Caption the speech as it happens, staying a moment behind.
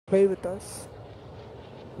play with us.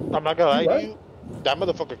 I'm not gonna lie to you. That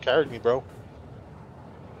motherfucker carried me, bro.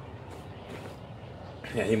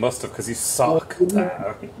 Yeah, he must have, because he suck.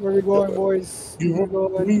 Where we going, boys? You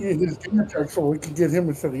want me in his gamer tag so we can get him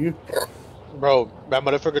instead of you. Bro, that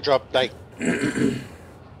motherfucker dropped like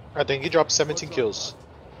I think he dropped 17 kills.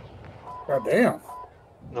 God damn.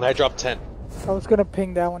 And I dropped 10. I was gonna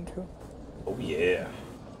ping that one too. Oh, yeah.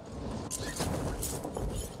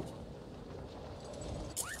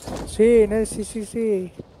 See,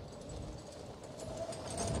 see.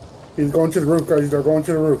 He's going to the roof, guys. They're going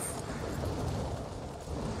to the roof.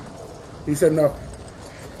 He said no.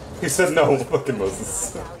 He said no, fucking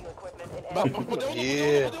Moses.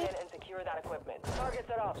 Yeah.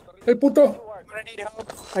 Hey, puto.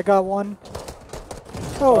 I got one.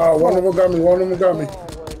 One of them got me. One of them got me.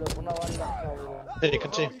 Then you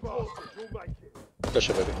continue. Good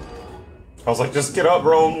shit, baby. I was like, just get up,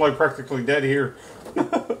 bro. I'm like practically dead here.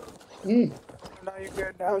 No, you're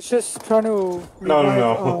good. I was just trying to.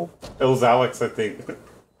 No. It was Alex, I think.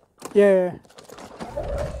 Yeah.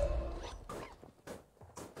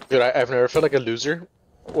 Dude, I've never felt like a loser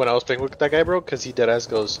when I was playing with that guy, bro, because he deadass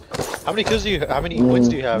goes, how many kills do you, how many wins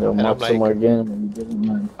do you have? And I'm like,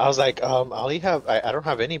 I was like, I only have, I don't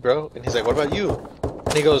have any, bro. And he's like, what about you?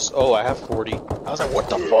 And he goes, oh, I have 40. I was like, what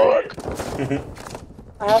the fuck?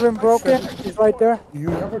 I haven't broken. He's right there. You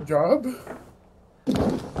have a job?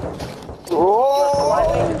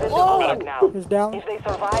 Oh! He's down. If they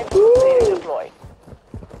survive, they redeploy.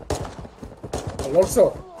 What's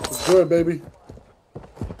up? It's good, baby.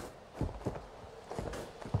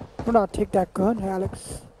 Do not take that gun,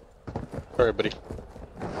 Alex. Alright, buddy.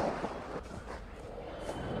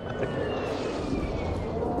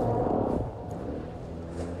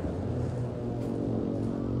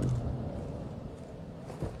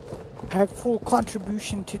 I have full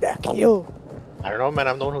contribution to that kill. I don't know, man.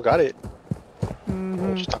 I'm the one who got it.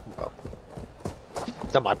 What you talking about?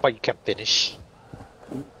 Not my part. You can't finish.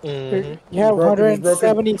 You have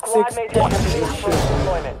 176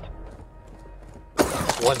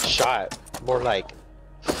 One shot. More like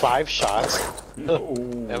 5 shots.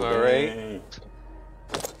 Am I right?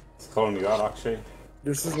 It's calling me out, Akshay.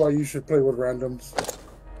 This is why you should play with randoms.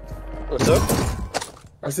 What's up?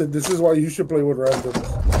 I said this is why you should play with randoms.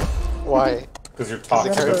 Why? Because you're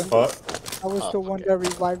toxic as fuck. I was the one that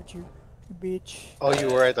revived you, bitch. Oh, you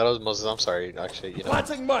were right. That was Moses. I'm sorry. Actually, you know.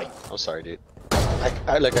 I'm sorry, dude.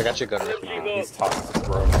 I got your gun right now. He's toxic,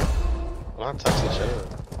 bro. I'm not toxic. Shut up.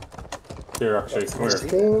 Here, Akshay, come here.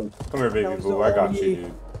 Come here, baby boo. I got you,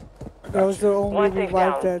 dude. That was the only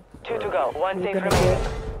revive that. 2 to go. 1 safe remaining.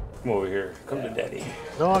 Come over here. Come to daddy.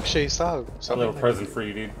 No, Akshay, stop. A little present for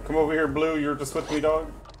you, dude. Come over here, Blue. You're just with me,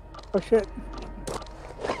 dog. Oh shit.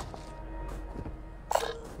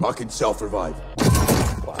 I can self-revive.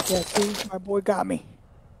 Yeah, see, my boy got me.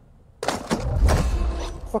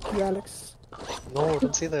 Fuck you, Alex. No,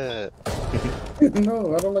 don't say that.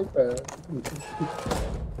 No, I don't like that.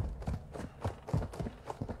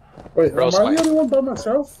 Wait, Bro, am I the only one by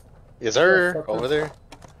myself? Yes, sir. Over there.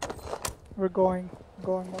 We're going.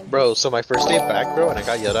 Bro, so my first day back, bro, and I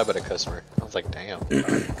got yelled at by the customer. I was like, damn.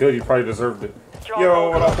 Good, you probably deserved it. Yo,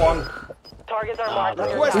 what up, one? Targets are marked.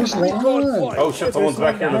 Oh shit, someone's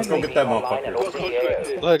back here. Let's go get that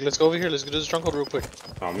motherfucker. Look, let's go over here. Let's go to the stronghold real quick.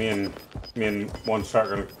 Oh, me and one shot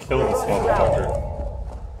are gonna kill this motherfucker.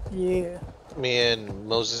 Yeah. Me and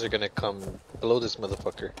Moses are gonna come blow this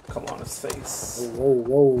motherfucker. Come on his face.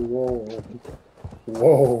 Whoa.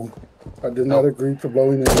 I did not agree to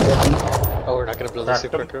blowing in the weapon. Oh, we're not gonna blow this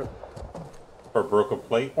fucker. Or broke a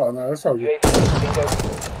plate. Oh no, that's how you. On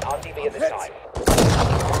TV at this time.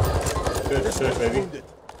 Good shit, baby.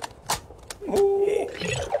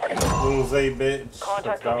 Lose a bitch.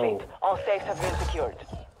 Contact complete. All safes have been secured.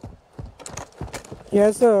 He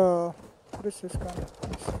has a. What is this gun?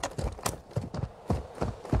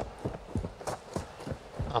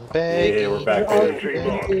 I'm back. Yeah, we're back.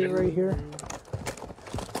 Right here.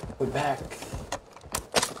 We're back.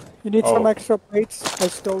 You need some extra plates? I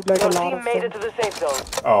stole like a lot Your of team made it them. to the safe zone.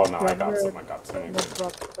 Oh no, Yeah, I got some.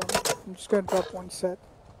 I'm just gonna drop one set.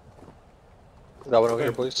 That one over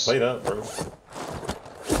here, please. Plate up, bro.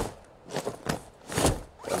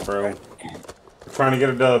 Bro. We're trying to get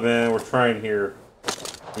a dub, man. We're trying here.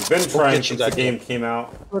 We've been trying since the game came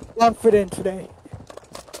out. We're confident today.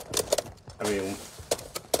 I mean,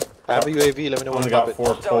 I have a UAV, let me know when only to pop got it.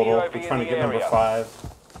 4 total. We're trying to get number 5.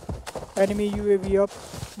 Enemy UAV up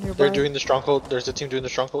nearby. They're doing the stronghold. There's a team doing the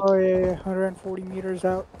stronghold. Oh yeah, 140 meters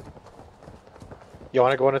out. You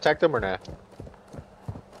want to go and attack them or not?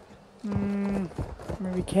 I mean,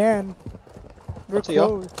 we can. We're Up to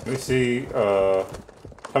y'all. close. Let me see.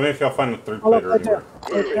 Tell me if y'all find the third Oh, plate look, or right there.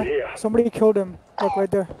 anywhere. Right there. Somebody killed him. Look, right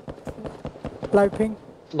there. Live ping.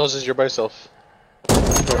 Moses, you're by yourself.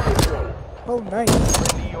 Oh, nice.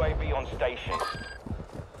 UAV on station.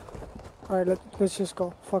 Alright, let's just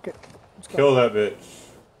go. Fuck it. Let's go. Kill that bitch.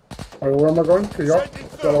 Alright, where am I going? To y'all?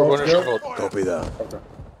 We're going to stronghold. Copy that. Okay.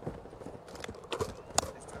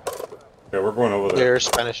 Yeah, we're going over there. They're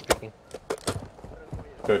Spanish speaking.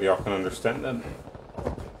 Good, y'all can understand them.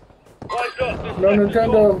 No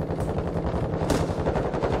Nintendo.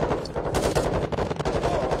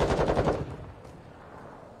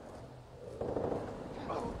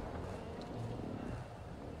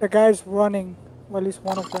 The guy's running. Well, at least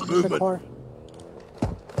one of them in the Movement. car.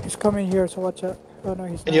 He's coming here, so watch out. Oh no,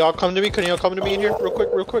 he's Can not. y'all come to me? Can y'all come to me in here? Real quick,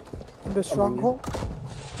 real quick. In the stronghold?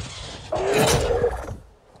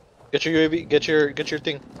 Get your UAV, get your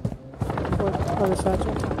thing. Where the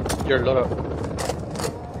satchel? Your loadout.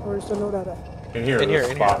 Where's the loadout at? In here, In here,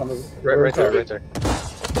 this in spot. Right there, right there.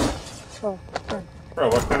 Oh, okay. Bro,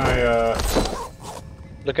 what can I,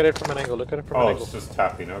 Look at it from an angle, look at it from Oh, an angle. it's just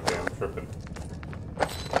tapping. Okay, I'm tripping.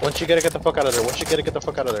 Once you get the fuck out of there. Once you get the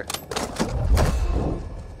fuck out of there.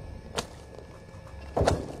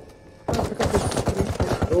 I'll pick up this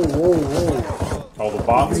three. Oh, whoa, whoa. All the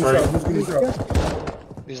bots, Who's right? getting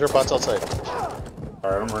shot? These are bots outside.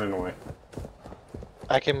 Alright, I'm running away.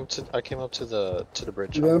 I came up to the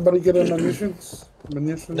bridge. Did anybody get any munitions?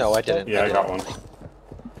 No, I didn't. Yeah, I got one.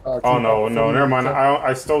 Oh, keep no, up. no, never mind.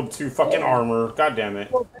 I stole 2 fucking armor. God damn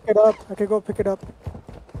it. Go pick it up. I can go pick it up.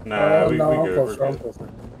 Nah, we no, I'm good. close. We're I'm good. close.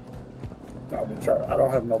 No, I'm trying. I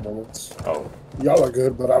don't have no bullets. Oh, Y'all are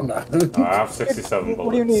good, but I'm not. I have 67 bullets.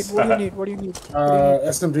 What do you need? What do you need? What do you need?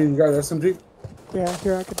 SMG. You got SMG? Yeah,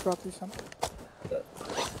 here I can drop you some.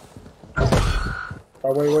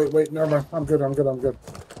 Oh, wait. Never mind. I'm good.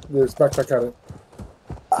 There's backpack at it.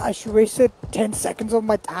 I should wasted 10 seconds of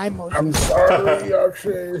my time. Moses. I'm sorry,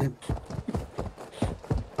 Akshay.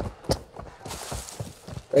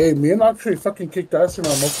 Hey, me and Akshay fucking kicked ass in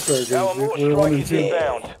our multiplayer Our games. mortar We're strike 1 and is 2.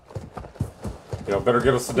 inbound. Y'all better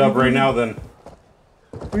get us a dub right now then.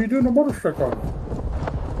 What are you doing a motor strike on?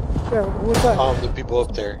 Yeah, who was that? The people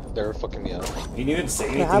up there, they were fucking me up. You didn't say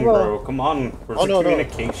have anything, a- bro. Come on. Where's Oh, the no, no.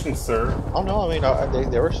 communication, sir? Oh no, I mean,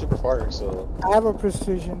 they were super far, so... I have a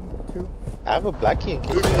precision too. I have a black key in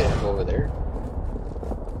case you didn't go over there.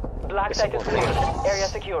 Black site is clear. Area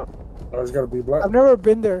secure. Oh, it's gotta be black. I've never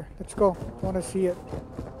been there. Let's go. I want to see it.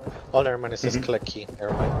 Oh, never mind, it says collect key.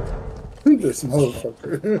 Never mind. This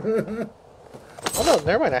motherfucker. Oh no,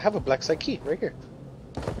 never mind, I have a black site key right here.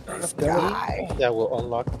 Guy. That will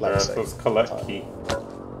unlock black Alright, site. so it's collect key.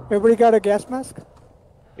 Everybody got a gas mask?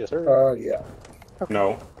 Yes, sir. Yeah.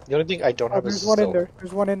 No. The only thing I don't Oh, have there's is one in soap. there.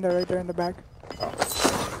 There's one in there right there in the back.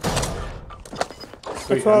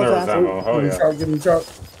 Sweet, what I and there was was ammo. Oh, Getting yeah. shot.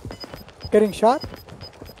 Getting shot?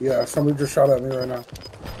 Yeah, somebody just shot at me right now.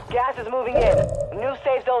 Gas is moving in. New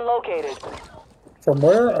safe zone located. From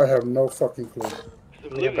where? I have no fucking clue.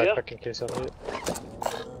 Need a backpack in case I need it.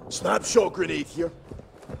 Snapshot grenade here.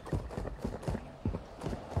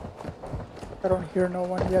 I don't hear no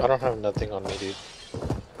one I yet. don't have nothing on me, dude.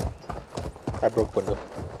 I broke window.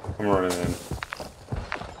 I'm running in.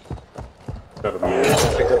 Gotta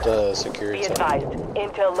be Pick up the security Be side. advised.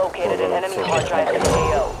 Intel located an enemy hard drive in the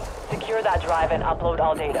AO. Secure that drive and upload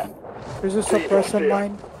all data. There's a suppressor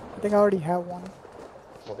mine. I think I already have one.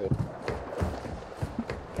 Okay.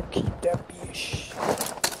 I'll keep that bitch.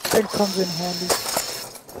 It comes in handy.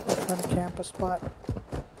 I'm trying to camp a spot.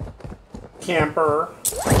 camper.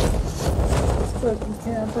 Fucking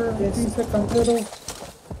camper. Piece of little.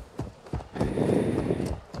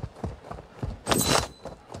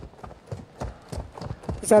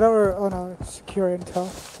 Is that our, oh no, it's secure intel.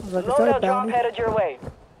 I was like, is that a Loadout drop bounty? headed your way.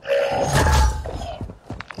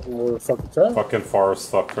 Where the fuck is that? Fucking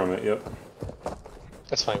forest fuck from it, yep.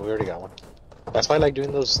 That's fine, we already got one. That's why I like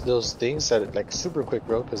doing those things that are like super quick,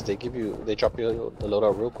 bro, because they drop you the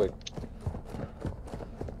loadout real quick.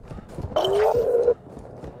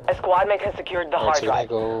 A squad mate has secured the hard so I drive.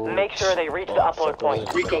 go- Make sure they reach the upload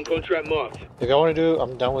point. Recon contract marked. If I want to do,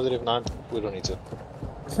 I'm down with it. If not, we don't need to.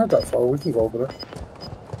 It's not that far. We can go over there.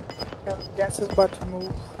 Yeah, gas is about to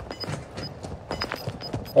move.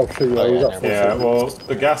 Oh shit, yeah, Oh, we yeah, got never four Yeah, seconds. well,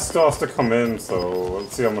 the gas still has to come in, so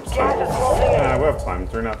let's see how much time. Gas is closing in. Yeah, we have time.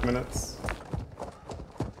 3.5 minutes.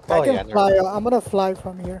 I Oh, can yeah, fly. I'm gonna fly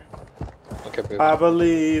from here. Okay, baby. I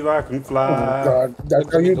believe I can Oh my fly. god,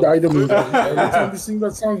 that's how you die to me. Every time you sing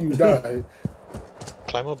that song, you die.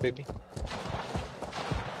 Climb up, baby.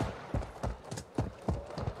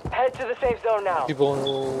 Head to the safe zone now. People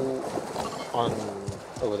on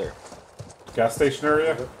over there. Gas station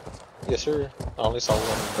area? Yes, sir. I only saw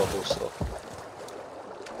one double, so.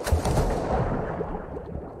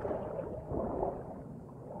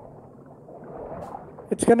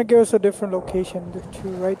 It's gonna give us a different location, the two,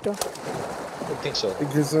 right though? I think so.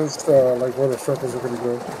 It gives us like where the circles are gonna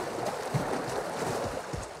go.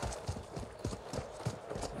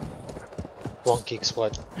 One geek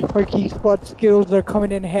squad. Our geek spot skills are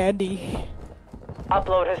coming in handy.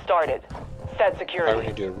 Upload has started. Set I security. need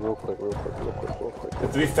to do it real quick. You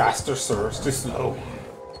have to be faster, sir. It's too slow.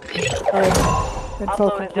 Alright, info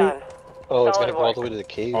Upload is complete. done. Oh, it's Solid gonna go all work. the way to the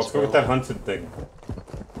caves. Let's go with bro. that hunted thing.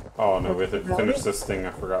 Oh no, we have to finish this thing.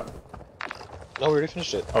 I forgot. No, we already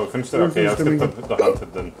finished it. Oh, we finished it? Okay, let's get the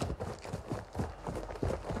hunted then.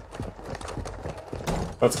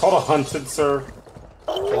 That's called a hunted, sir.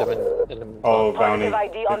 Oh, bounty. Positive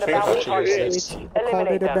ID on the They changed bounty it. target. Called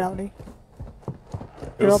Eliminate it a them. bounty.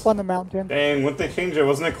 It They're was- up on the mountain. Dang, wouldn't they change it?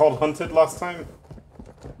 Wasn't it called hunted last time?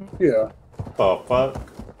 Yeah. The fuck?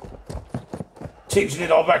 Changing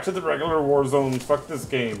it all back to the regular Warzone. Fuck this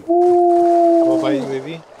game. What about you,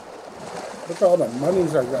 baby? Look at all the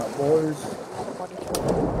monies I got, boys.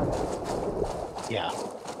 Yeah.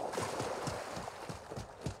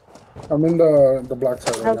 I'm in the black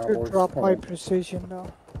side I right have now, to boys. drop Hold my on. precision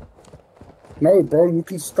though. No, bro, you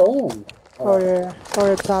can stole them. Oh yeah.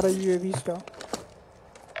 Oh, it's out of UAVs though.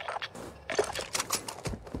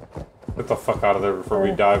 Get the fuck out of there before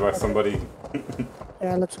we die by somebody.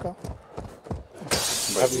 Yeah, let's go.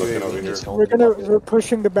 Somebody's looking over here. We're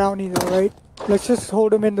pushing the bounty though, right? Let's just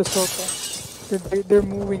hold them in the circle. They're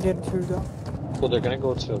moving in too though. Well, they're gonna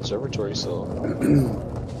go to observatory, so.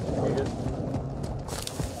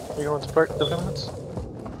 You going to park the minutes?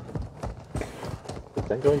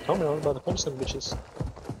 Thank God you told me. I was about to finish them bitches.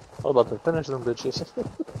 I was about to finish them bitches.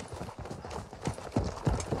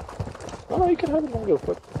 Oh, you can have it. Don't give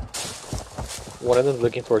a fuck. One of them's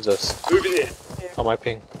looking towards us. Moving in. On my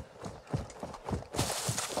ping.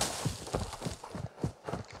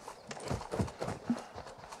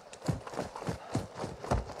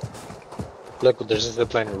 Look, there's a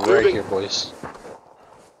zip line right here, boys.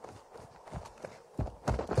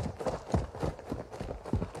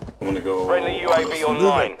 I'm gonna go. Friendly UAV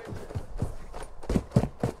online.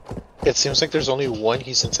 It seems like there's only one.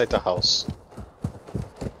 He's inside the house.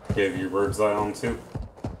 Gave you bird's eye on too.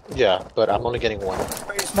 Yeah, but I'm only getting one.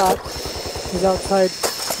 He's not. He's outside.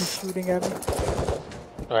 He's shooting at me.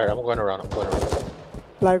 Alright, I'm going around.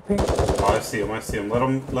 Live ping. Oh, I see him. Let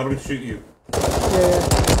him shoot you. Yeah.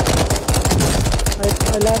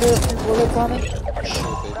 I landed a few bullets on him.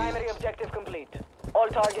 Shoot, baby. Primary objective complete. All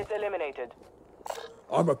targets eliminated.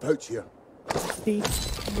 I'm a poach here. See,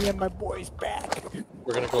 me and my boys back.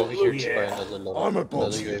 We're gonna go over here to buy another I'm a another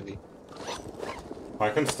boss. UAV. I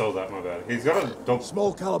can steal that. My bad. He's got a dope,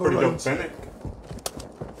 Small caliber pretty dope rounds. Fennec.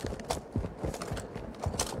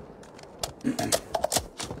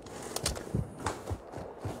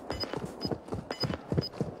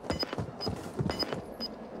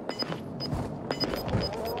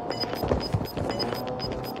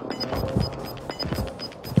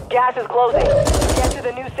 Gas is closing. Get to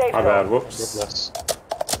the new safe My zone. bad. Whoops. Bless.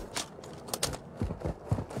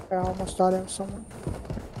 I almost thought it was someone.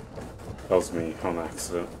 That was me on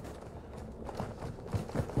accident.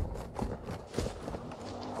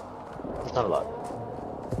 It's not a lot.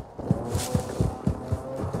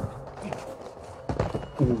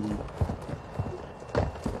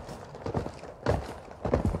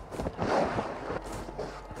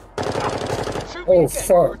 Oh,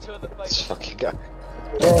 fuck. This fucking guy.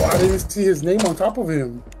 Bro, I didn't see his name on top of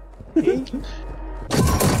him.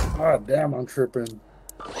 Ah, damn, I'm tripping.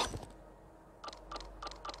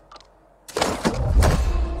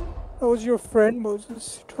 That was your friend,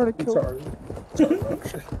 Moses. Trying to kill me.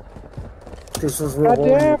 Sorry. This was real. God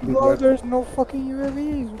damn, horrible. bro, there's no fucking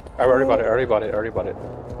UAVs. I already bought it.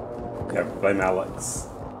 Yeah, blame Alex.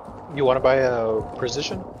 You wanna buy a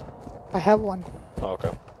precision? I have one. Oh,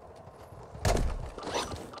 okay.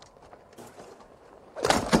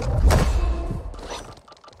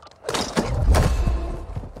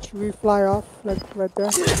 Should we fly off, like, right there?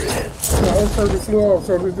 Yeah, I started to flew off,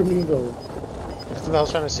 so did me though. I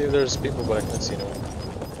was trying to see if there's people, but I couldn't see no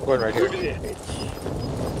one. I'm going right here.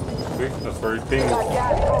 See, that's where he pinged. Got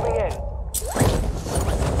gas moving in.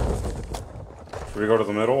 Should we go to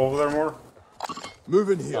the middle over there more?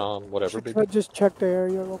 Moving here. Whatever, Should baby. I just check the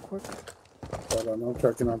area real quick? Hold on, I'm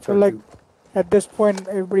checking. So, like, at this point,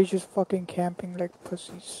 everybody's just fucking camping like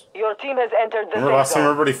pussies. Your team has entered the Remember safe last time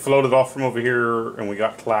zone. everybody floated off from over here and we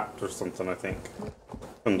got clapped or something, I think.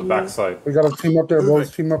 From the backside. We got a team up there,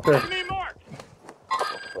 boys. Team up there.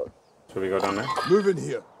 Should we go down there? Moving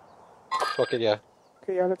here. Fuck it, yeah.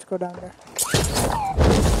 Okay, yeah, let's go down there.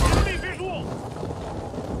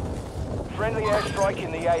 Friendly airstrike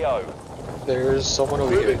in the AO. There's someone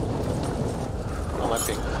over here. On my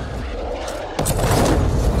ping.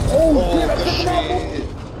 Oh, shit!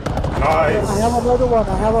 Nice. I have another one.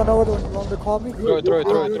 You want me to call me? Throw it.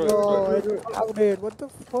 What the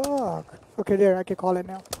fuck? Okay, there, I can call it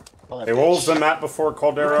now. Hey, what was the map before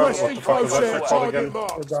Caldera? What the fuck was that shit called again?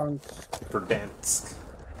 We're done. Verdansk.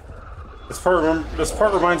 This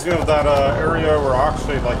part reminds me of that area where I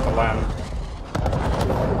actually like to land.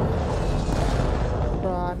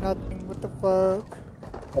 Nothing. What the fuck?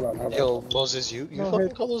 Hold on. Yo, Moses, you fucking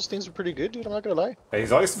call those things pretty good, dude. I'm not gonna lie. Hey,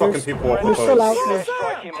 he's always fucking people up They're with still out those.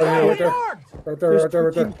 there. Right there. There's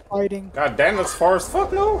two teams fighting. God damn, that's far as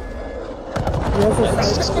fuck, no?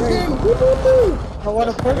 Yes, it's I want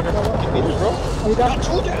to push.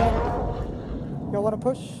 Y'all want to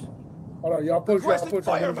push? Hold on, y'all push. I'm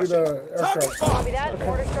gonna do the airstrike. Copy that.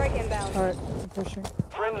 Order strike inbound. Alright, I'm pushing.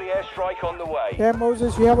 Friendly airstrike on the way. Yeah,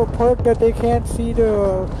 Moses, you have a perk that they can't see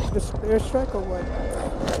the airstrike or what?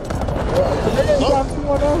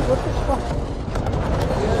 Someone else. What the fuck?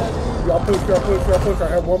 Y'all push. I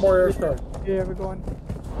have one more airstrike. Yeah, we're going.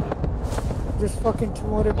 Just fucking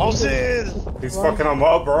 200 Moses! He's fucking them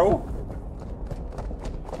up, bro.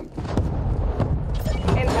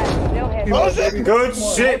 Impact. No hit. Good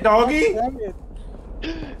shit, doggy. Damn it.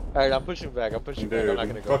 Alright, I'm pushing back. I'm not Dude,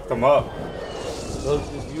 gonna go. fuck them up.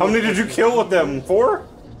 How many did you kill with them? 4?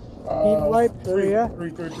 Team wipe, yeah.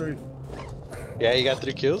 Three. Yeah, you got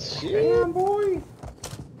 3 kills? Shit. Damn, boy.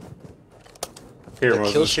 Here, The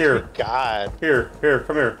kill Moses, here. streak, God. Here,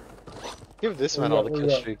 come here. Give this man all the kill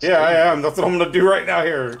streaks. Yeah, I am. That's what I'm gonna do right now.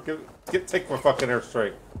 Here, take my fucking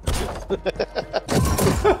airstrike.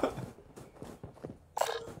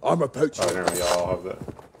 I'm a poacher. Oh, there we go. I'll have that.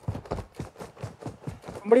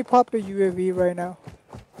 Somebody pop a UAV right now.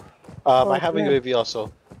 I have a UAV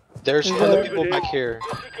also. There's Is other there- people back here.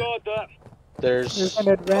 There's There's an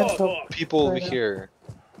advance of people over right now. here.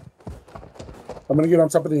 I'm gonna get on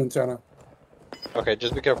top of the antenna. Okay,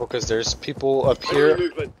 just be careful because there's people up here.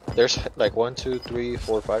 There's like 1, 2, 3,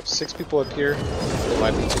 4, 5, 6 people up here. There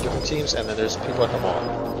might be 2 different teams, and then there's people at the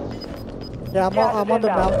mall. Yeah, I'm on the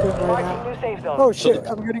mountain right now. New safe zone. Oh shit,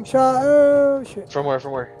 I'm getting shot. Oh shit. From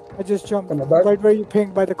where? I just jumped. On the back? Right where you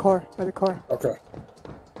pinged by the car. Okay.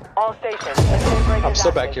 All stations. Escape break I'm is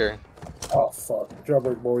still back active. here. Oh fuck.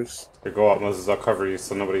 Jailbreak boys. Here, go up, Moses. I'll cover you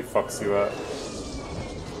so nobody fucks you up.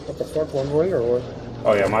 What the fuck? One way or what?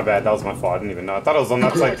 Oh yeah, my bad. That was my fault. I didn't even know. I thought it was on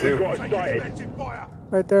that side too.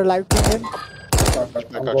 Right there, live pinging.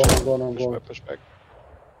 I'm going. Push back.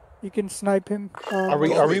 You can snipe him. Are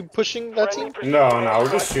we pushing that team? No,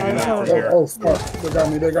 we're just shooting them from here. Oh fuck.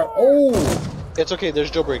 They got. Oh! It's okay. There's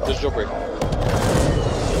jailbreak. Did you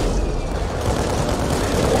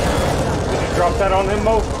drop that on him,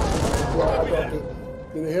 Mo? Yeah, I dropped it.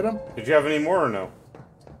 Did it hit him? Did you have any more or no?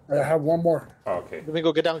 I have one more. Oh, okay. Let me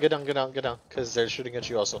go. Get down. Because they're shooting at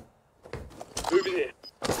you also.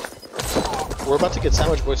 We're about to get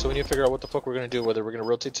sandwiched, boys. So we need to figure out what the fuck we're gonna do. Whether we're gonna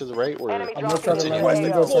rotate to the right or Enemy I'm gonna try to dropping land my into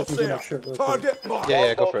nigga so I AO. can get my shit real quick. Target mark.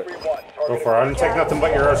 yeah, go for it. Go for it. I didn't take nothing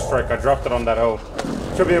but your airstrike. I dropped it on that O.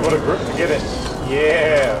 Should be able to grip to get it.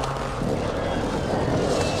 Yeah.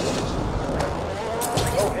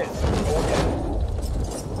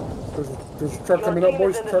 There's a truck coming up,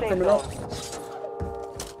 boys. Truck coming up.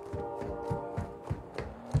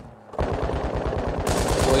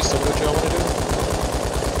 Boys, tell me what y'all want to do.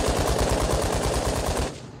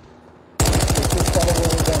 Just follow where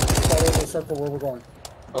we're going. Follow the circle where we're going.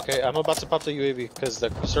 Okay, I'm about to pop the UAV because the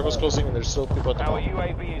circle's closing and there's still people at the Our mall.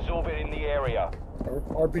 UAV is orbiting the area.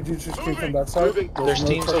 RPG just came from that side. There's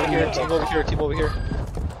teams over here, team over here, team over here.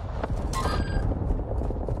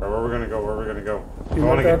 Where are we gonna go? He You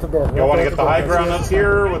want went out the door. y'all want to Right get the out high the ground door. up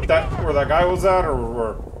here with that where that guy was at,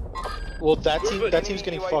 or Well, that team's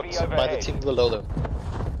getting fucked by the team below them.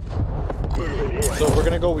 So if we're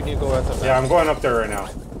gonna go, we need to go at them. yeah, I'm going up there right now.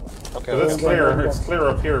 Okay. It's clear. It's clear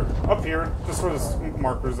up here. Up here, just where this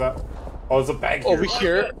marker's at. Oh, there's a bag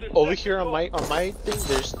here. Over here on my thing,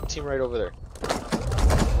 there's a team right over there.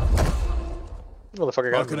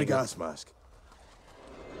 Motherfucker got Marking me. a gas mask.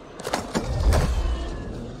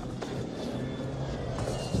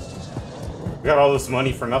 We got all this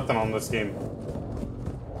money for nothing on this game.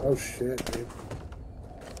 Oh shit, dude.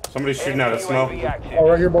 Somebody's shooting at us, Mo. UAV active. Oh,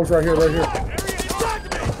 right here, boys. Right here.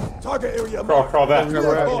 Target area Crawl, mark. crawl back. There we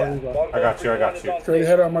go. I got you. Straight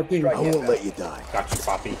ahead on my team. I won't let you die. Got you,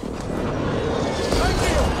 Poppy.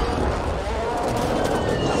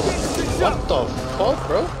 What the fuck,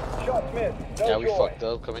 bro? Shots missed. Yeah, we fucked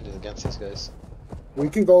up coming against these guys. We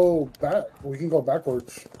can go back. We can go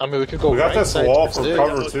backwards. I mean, we could go We got right this side wall towards for this.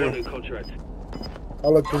 cover too.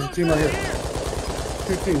 Oh look, there's a team right here.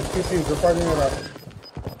 Two teams. They're fighting it out.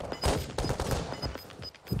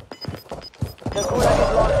 The gulag is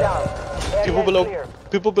locked down. Area People is below. clear.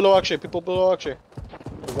 People below Akshay. People below Akshay.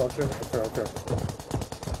 Okay.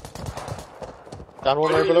 Down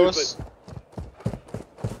one right below us.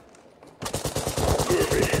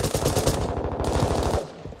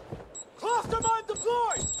 Mastermind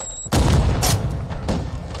deployed!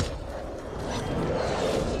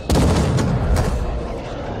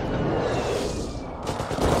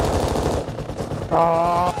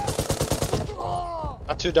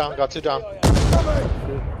 Got two down.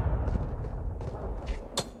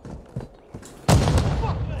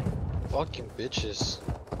 Fucking bitches.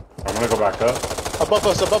 I'm gonna go back up. Above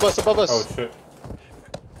us. Oh shit.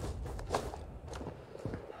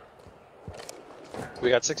 We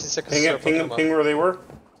got 60 seconds. Ping to it, start fucking them up. ping where they were.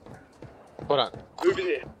 Hold on.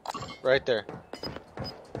 Right there.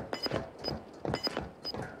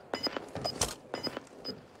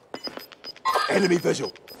 Enemy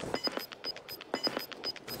visual.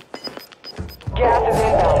 Gas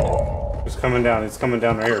is inbound. It's coming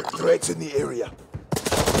down right here. Threats in the area.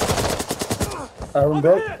 I have him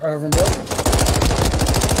broke.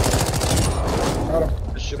 Got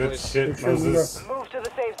him. Shit, Good boys. shit, Moses. Move to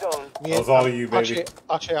the safe zone. Me That was and- all you, baby.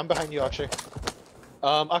 Akshay, I'm behind you, Akshay.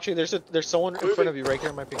 Akshay, there's someone in front of you right here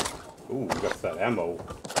in my ping. Ooh, we got that ammo.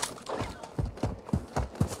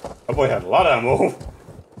 That boy had a lot of ammo.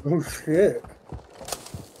 Oh shit.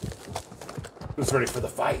 Who's ready for the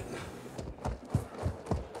fight?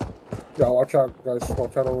 Yeah, watch out, guys.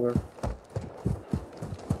 Watch out over there.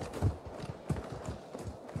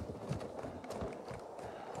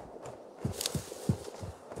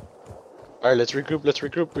 Alright, let's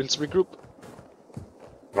regroup.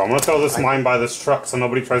 I'm gonna throw this mine by this truck so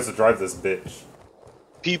nobody tries to drive this bitch.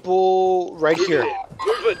 People right here.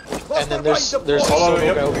 And then there's a Hold on, solo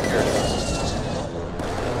yep. guy over here.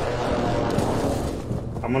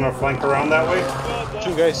 I'm gonna flank around that way.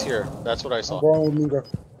 Two guys here. That's what I saw. Going with Minga.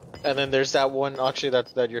 And then there's that one Akshay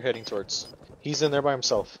that you're heading towards. He's in there by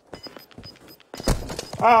himself.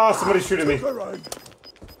 Ah, somebody's shooting me. Come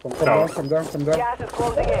No. down. Gas is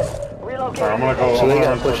closing in. Relocate. Alright, I'm gonna go. So they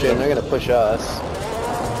gotta push in, they're gonna push us.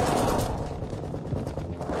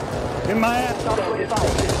 In my ass. Top 25.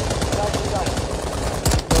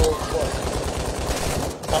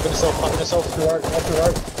 Popping himself. To the right, off to the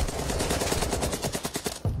right.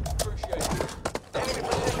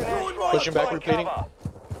 Pushing back, repeating.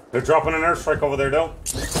 They're dropping an airstrike over there, though.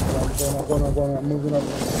 Going up, moving up.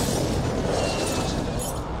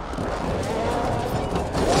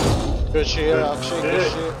 Good shit, Akshay,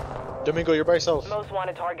 good shit. Domingo, you're by yourself. Most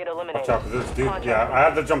wanted target eliminated. Watch out for this dude. Yeah, I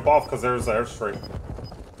had to jump off because there's an airstrike.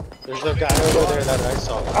 There's a guy over there that I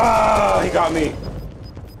saw. Ah, he got me.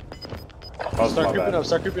 That was my bad.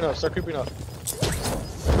 Start creeping up. Got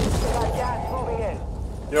gas moving in.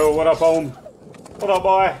 Yo, what up, home? What up,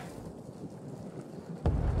 boy?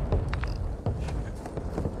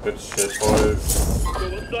 Good shit, boys.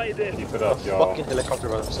 Keep it up, y'all. Fucking helicopter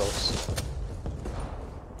by themselves.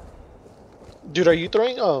 Dude, are you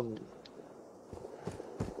throwing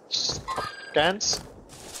scans?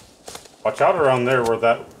 Watch out around there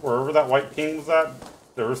wherever that white ping was at.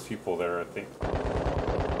 There was people there, I think.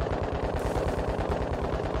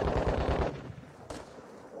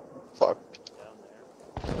 Fuck.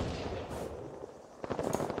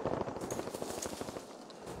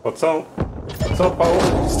 What's up? What's up,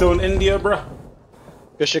 Paul? Still in India, bruh?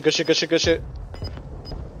 Good shit.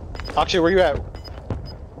 Akshay, where you at?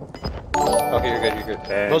 Okay, you're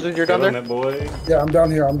good. Moses, you're down there? It, boy. Yeah, I'm down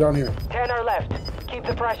here. 10 are left. Keep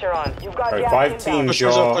the pressure on. You've got Alright, gas 5 inbound. teams, Push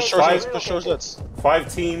y'all. yours up.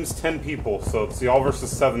 5 teams, 10 people. So it's y'all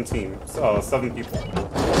versus 7 teams. 7 people.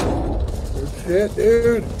 Good shit,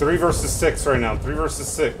 dude. 3 versus 6 right now. 3 versus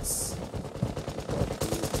 6.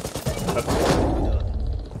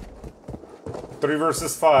 3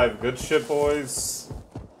 versus 5. Good shit, boys.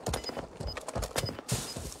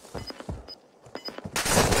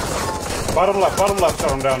 Bottom left,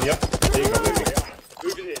 shot him down. Yep. There you go, baby. Gas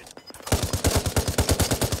is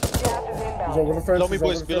He's over inbound. the fence. Below me, he's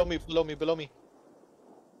boys. over the fence. Below me.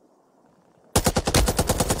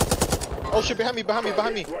 Oh shit, behind me.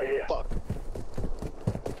 Fuck.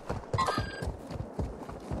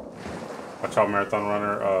 Watch out, Marathon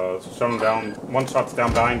Runner. Shut him down. One shot's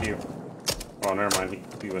down behind you. Oh, never mind.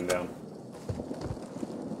 He went down.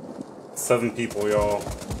 7 people, y'all.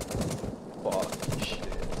 Fuck, shit.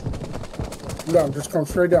 Down, just come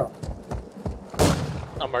straight down.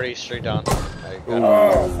 I'm already straight down. I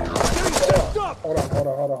got Ooh. Hold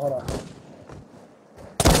on.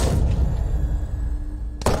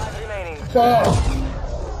 Five remaining. Fuck!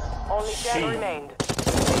 Only 10 remained.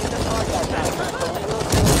 Use the contact map. The legal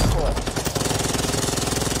score.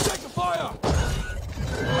 Take the fire!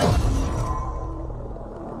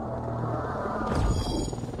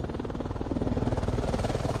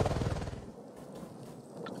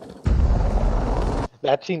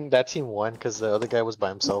 That team won because the other guy was by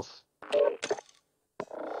himself.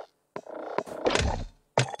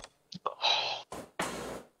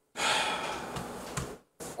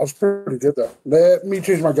 I was pretty good though. Let me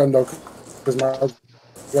change my gun though, because my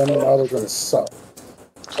gun and the other's gonna suck.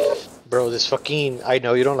 Bro, this fucking, I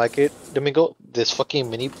know you don't like it, Domingo. This fucking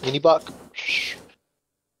mini bot.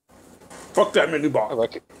 Fuck that mini bot.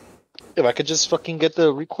 If I could just fucking get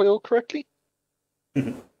the recoil correctly,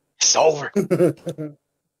 it's over.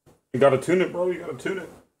 You gotta tune it, bro. You gotta tune it.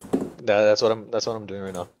 That's what I'm doing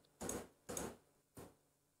right now.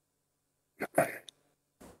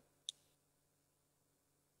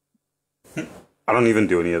 I don't even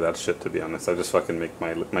do any of that shit, to be honest. I just fucking make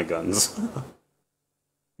my guns.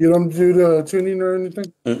 You don't do the tuning or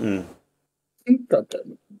anything? Mm-mm. God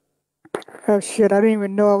damn it. Oh shit, I didn't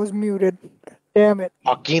even know I was muted. Damn it.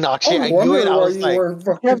 Fucking Akshay, I knew it. I was like,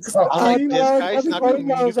 this guy's not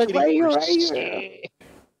communicating right here, for right here. shit.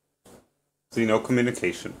 See, no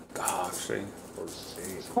communication. Gosh,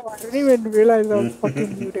 Oh, I didn't even realize I was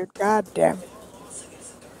fucking muted. God damn it.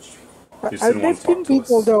 I've seen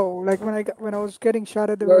people though, like when I was getting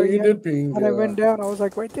shot at the very you end, did ping. when I went down, I was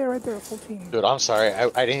like right there, full team. Dude, I'm sorry.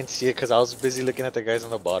 I didn't see it because I was busy looking at the guys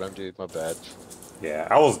on the bottom, dude. My bad. Yeah,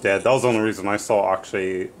 I was dead. That was the only reason I saw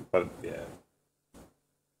Akshay, but yeah.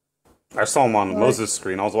 I saw him on Moses'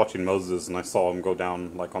 screen. I was watching Moses and I saw him go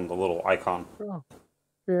down like on the little icon. Oh.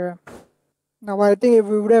 Yeah. Now I think if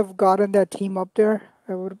we would have gotten that team up there,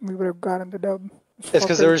 we would have gotten the dub. It's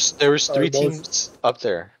because there was three teams up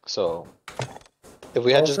there, so if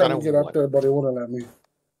we had just gotten get up there, but it wouldn't let me.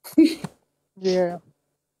 Yeah.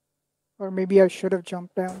 Or maybe I should have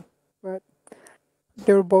jumped down, but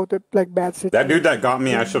they were both at like bad situations. That dude that got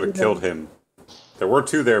me, I should have killed him. There were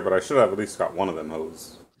two there, but I should have at least got one of them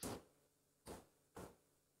hoes.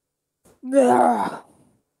 Yeah.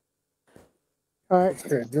 Alright.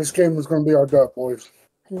 Okay, this game is gonna be our dub, boys.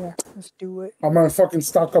 Yeah, let's do it. I'm gonna fucking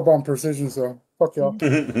stock up on precision, so fuck y'all.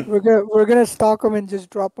 We're gonna stock them and just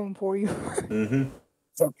drop them for you.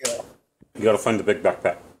 Fuck yeah. You gotta find the big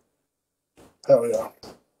backpack. Hell yeah.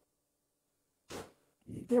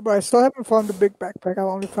 Yeah, but I still haven't found the big backpack. I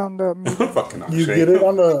only found the medium. Fucking You get it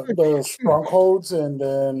on the strongholds and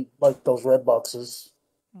then like those red boxes.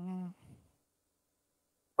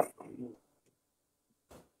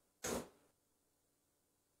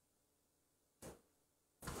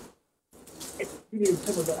 You need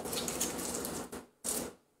some of that.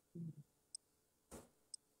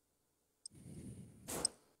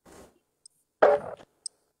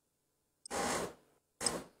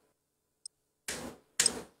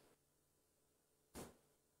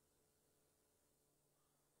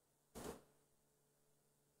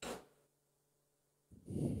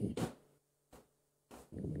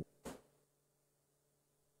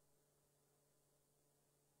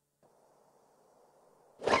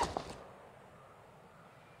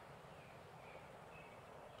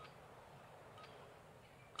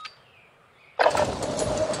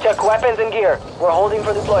 Check weapons and gear. We're holding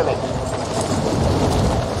for deployment.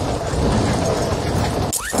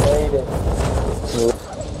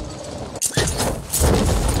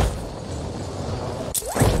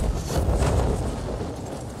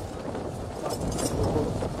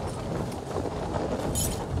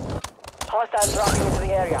 Hostiles dropping into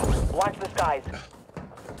the area. Watch the skies.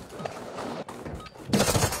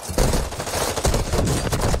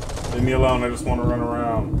 Leave me alone, I just want to run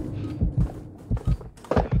around.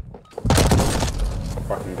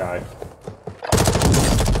 Fucking guy.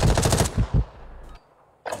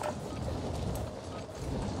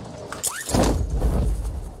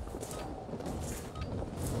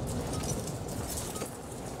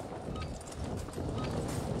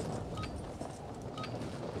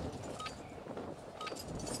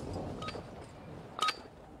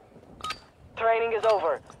 Training is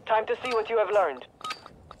over. Time to see what you have learned.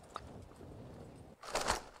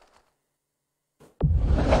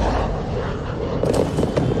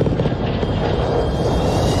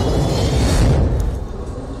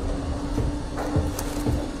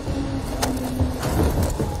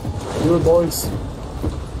 Do it, boys.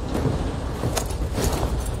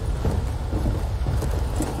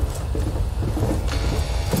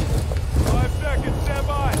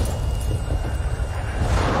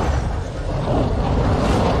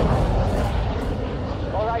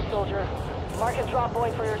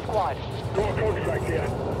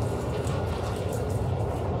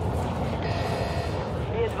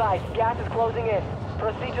 advised, gas is closing in.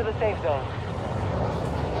 Proceed to the safe zone.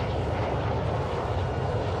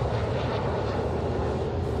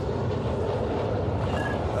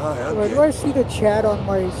 Where do I see the chat on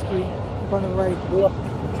my screen? On the right.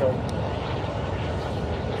 Okay.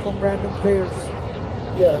 From random players.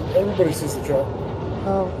 Yeah, everybody sees the chat.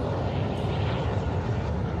 Oh.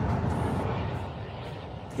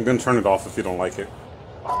 I'm gonna turn it off if you don't like it.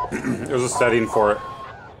 There's a setting for it.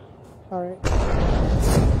 Alright.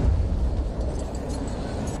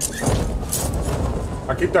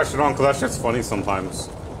 I keep that shit on because that shit's funny sometimes.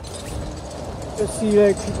 Just see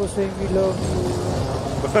like people saying we love you.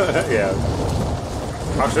 Yeah.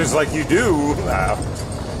 Actually, it's like you do.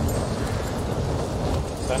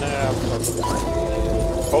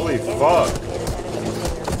 Holy fuck.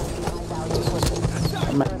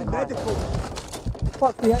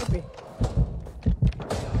 Fuck behind me.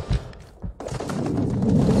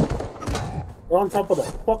 We're on top of the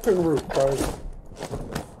fucking roof, guys.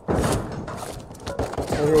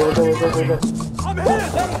 Go. I'm here!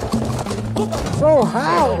 So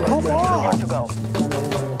how? Come on! To go.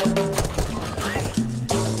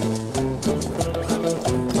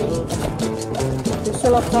 He's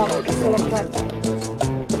still up top. He's still up top.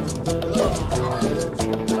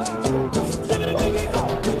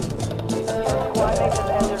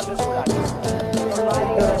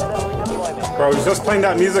 Bro, he's just playing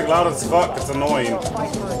that music loud as fuck. It's annoying.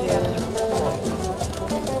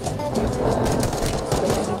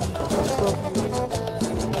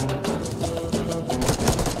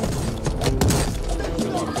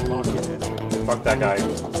 Fuck that guy.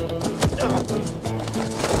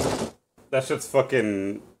 That shit's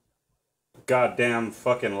fucking goddamn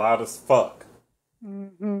fucking loud as fuck.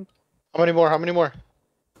 Mm-hmm. How many more? How many more?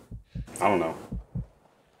 I don't know.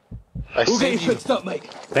 I We'll get you saved you. fixed up, mate.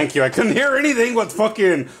 Thank you. I couldn't hear anything with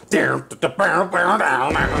fucking fucking.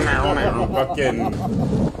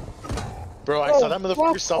 Bro, I saw that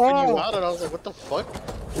motherfucker selfing you out, and I was like, what the fuck?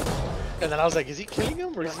 And then I was like, is he killing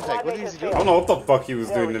him, or is he like, what is he I doing? don't know what the fuck he was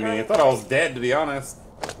doing to me. I thought I was dead, to be honest.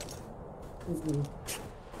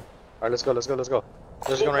 Alright, let's go, let's go, let's go.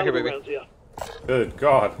 There's a gun right here, baby. Good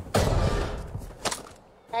God.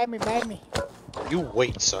 Behind me. You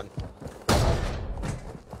wait, son.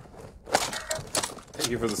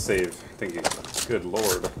 Thank you for the save. Thank you. Good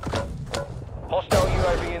Lord. Hostile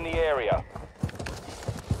UAV in the area.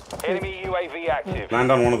 Enemy UAV active.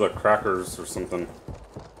 Land on one of the crackers or something.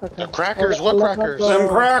 Okay. The crackers? What crackers? Them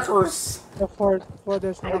crackers! For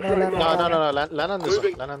this one. No. Land on this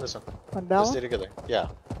one. Land on this one. On Let's down? stay together. Yeah.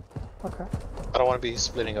 Okay. I don't want to be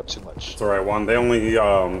splitting up too much. It's alright, Juan. They only,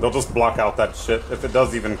 they'll just block out that shit if it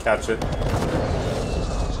does even catch it.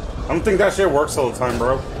 I don't think that shit works all the time,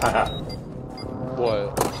 bro.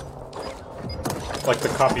 What? Like the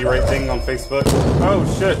copyright thing on Facebook. Oh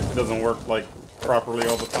shit, it doesn't work like properly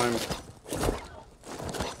all the time.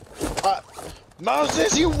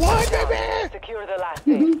 Moses, you won, baby! Secure the last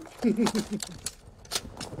safe.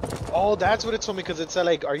 Oh, that's what it told me, because it said,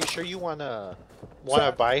 like, are you sure you wanna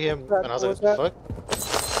buy him? And I was like, what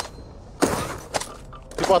the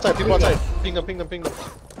fuck? People outside. Ping them.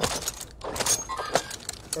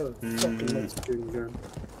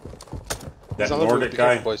 That Nordic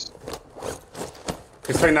guy. Boys.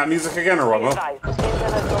 He's playing that music again or what?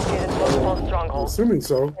 Intel has located multiple I'm strongholds. assuming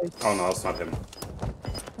so. Oh no, it's not him.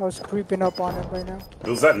 I was creeping up on him right now. It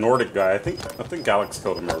was that Nordic guy. I think Alex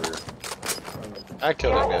killed him earlier. I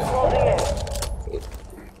killed him, Gas is yeah. closing in.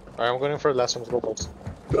 Alright, I'm going in for the last one. Let's go, folks.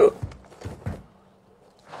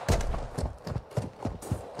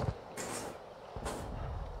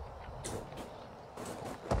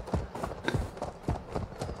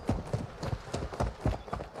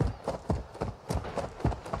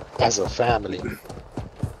 As a family.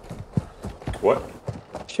 What?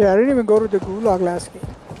 Shit, I didn't even go to the gulag last game.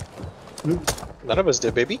 None of us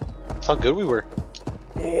did, baby. That's how good we were.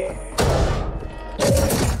 Yeah.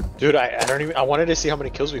 Dude, I wanted to see how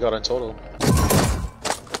many kills we got in total.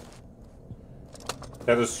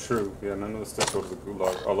 That is true. Yeah, none of the stuff goes to the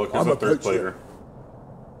gulag. Oh look, there's a third player.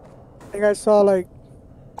 I think I saw like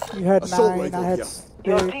you had Assault 9, I rifle, had yeah. 6.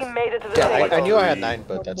 Your team made it to the Yeah, safe I zone. knew I had 9,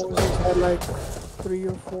 but that's Moses had like 3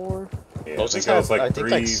 or 4. Yeah, Moses I think had, it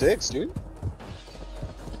was like 6, dude.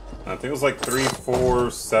 I think it was like 3,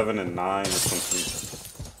 4, 7, and 9 or something.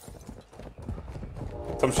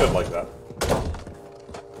 Some shit like that.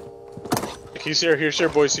 He's here,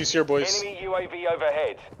 boys. Enemy UAV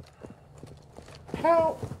overhead.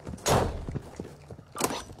 Help!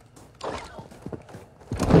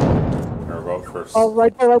 Here we go first. Oh,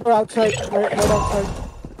 right there, outside. Right outside.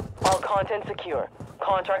 All content secure.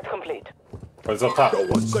 Contract complete. Oh, he's up top. Got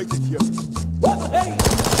one sighted here. Oh,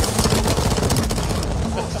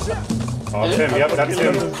 Tim, yep, that's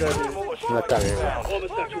him.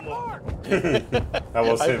 That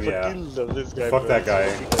was him, yeah. Love this guy, Fuck bro. that guy.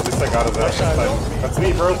 At least I got his ass this time. That's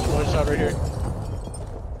me, bro. One shot right here.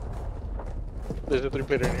 There's a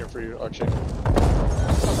 3-plater in here for you, Akshay.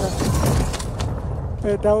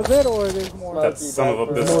 Hey, that was it, or there's more? That son of a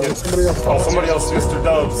biscuit. Oh, somebody else, Mr.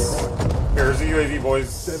 Dubs. Here's the UAV, boys.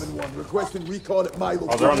 7-1, requesting recon at my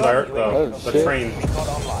Oh, they're on the train.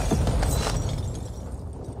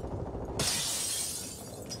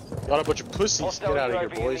 Got a bunch of pussies. Hostile Get out of here,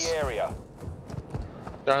 UAV in boys. the area.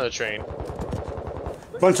 They're on the train.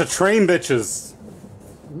 Bunch of train bitches.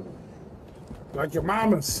 Like your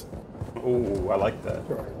mamas. Ooh, I like that. I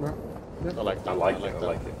like that. I like it.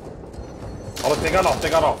 Oh, look, they got off.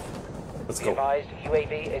 Let's Be go. advised,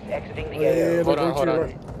 UAV is exiting the Yeah, area. Hold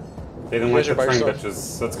on. They didn't like Where's the your train bike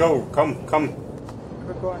bitches. Let's go. Come.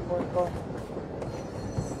 We're going.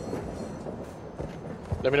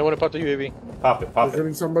 Let me know when to pop the UAV. Pop it. They're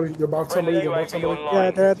hitting somebody. They're about somebody. They're about somebody.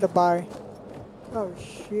 Yeah, they're at the buy. Oh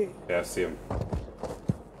shit. Yeah, I see him.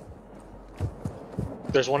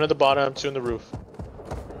 There's one at the bottom, 2 in the roof.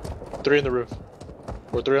 3 in the roof.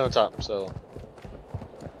 Or 3 on the top, so.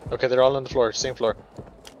 Okay, they're all on the floor, same floor.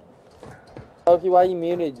 Smokey, why you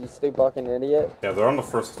muted, you stupid fucking idiot? Yeah, they're on the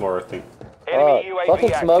first floor, I think. Enemy UAV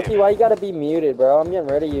fucking active. Smokey, why you gotta be muted, bro? I'm getting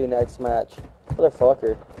rid of you next match.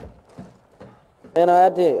 Motherfucker. Man, I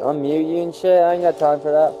had to unmute you and shit. I ain't got time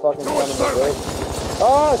for that fucking son of a bitch.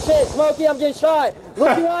 Oh shit, Smokey, I'm getting shot!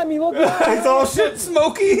 Look behind me, look behind me! It's all shit,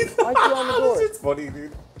 Smokey! Why'd you on the door? It's funny,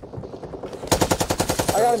 dude.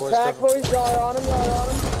 I got him tracked, boys. Y'all are on him,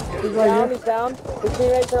 He's down. His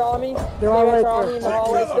teammates are on me. They're all right Teammates are on there. me in the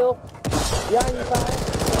hallway still. Behind you, fine.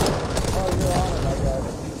 Oh, you're on him, I guess.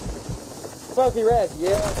 Smokey red,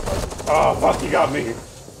 yeah. Oh, fuck, you got me.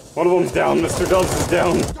 One of them's down. Mr. Dubs is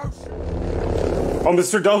down. Oh,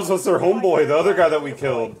 Mr. Dubs was their homeboy, the other guy that we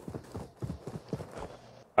killed.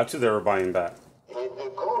 Actually, they were buying back. I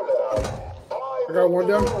got one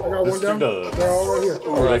down. Mr. Dubs. They're all right here.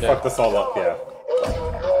 Oh, they fucked us all up, yeah.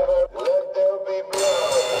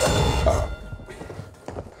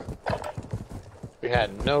 We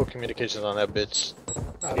had no communications on that bitch.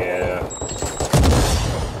 Yeah.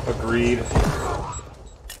 Agreed.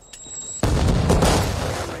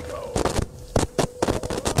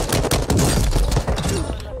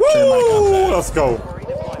 Woo! Let's go.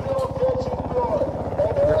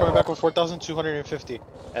 We're coming back with 4,250.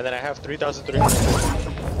 And then I have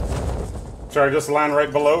 3,300. Should I just land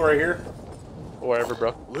right below, right here? Wherever,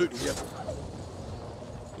 bro. Latia.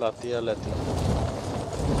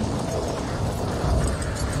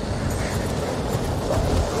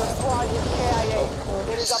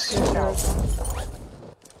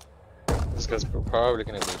 This guy's probably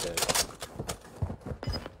gonna be dead.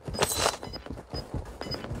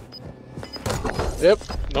 Yep,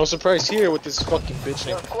 no surprise here with this fucking bitch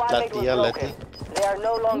named Latia. They are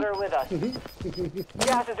no longer with us.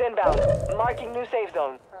 Gas is inbound. Marking new safe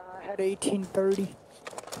zone. I had 1830.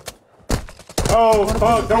 Oh,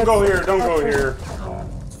 fuck, don't go here, don't go here.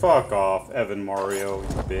 Fuck off, Evan Mario, you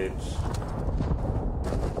bitch.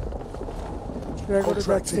 Should I go to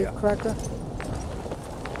that safe cracker?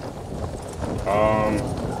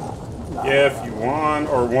 Yeah, if you want,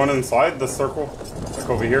 or one inside the circle, like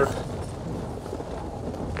over here.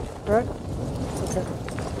 Right? Okay.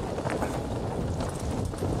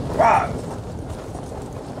 Wow!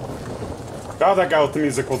 God, that guy with the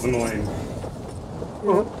music was in the lane.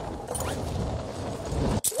 Yeah.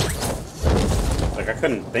 Like, I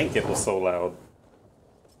couldn't think it was so loud.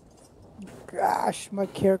 Gosh, my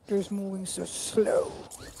character's moving so slow.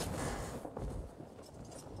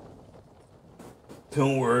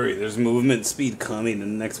 Don't worry, there's movement speed coming in the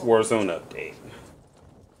next Warzone update.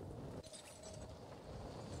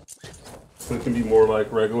 So it can be more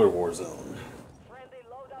like regular Warzone. Friendly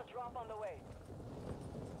loadout drop on the way.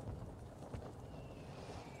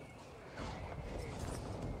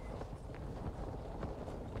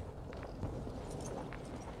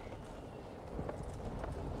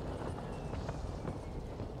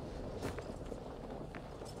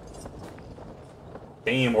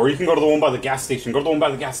 Damn, or you can go to the one by the gas station. Go to the one by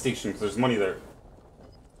the gas station, because there's money there.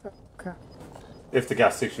 Okay. If the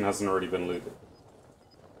gas station hasn't already been looted.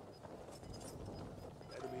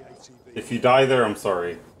 If you die there, I'm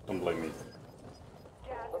sorry. Don't blame me.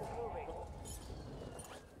 Gas is moving.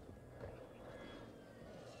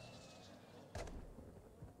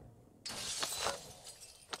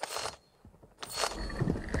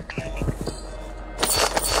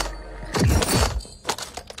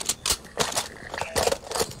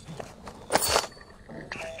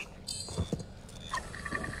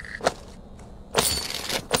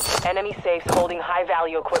 Enemy safes holding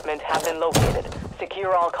high-value equipment have been located.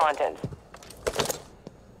 Secure all contents.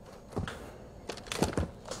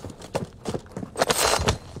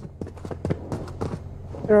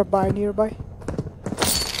 There are buy nearby.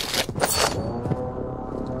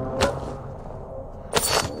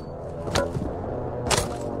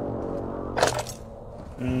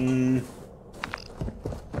 In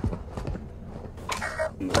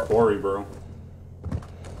the quarry, bro.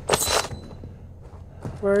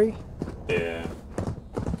 Where are you? Yeah.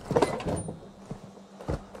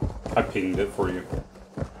 I pinged it for you.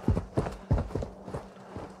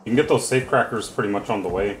 You can get those safe crackers pretty much on the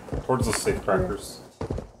way. Towards the safe crackers.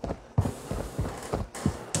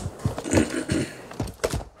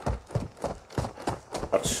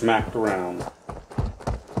 Got smacked around.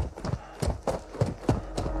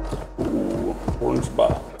 Ooh, orange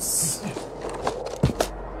box.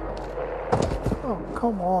 Oh,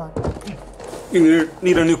 come on. You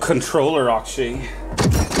need a new controller, Akshay.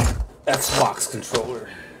 Xbox controller.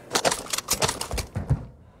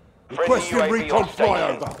 Requesting recon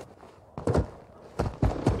flyover.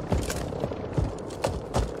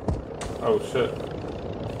 Oh shit.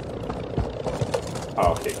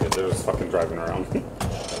 Oh, okay, good. They're just fucking driving around. To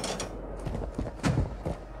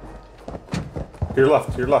your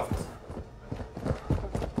left, to your left.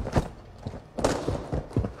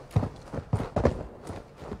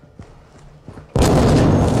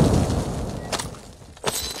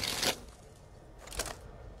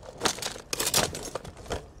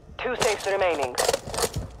 Two safes remaining.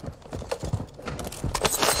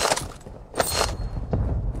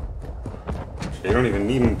 You don't even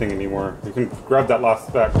need anything anymore. You can grab that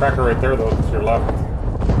cracker right there, though, to your left.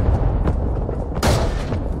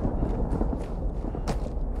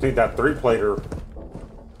 Need that 3-plater.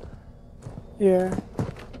 Yeah.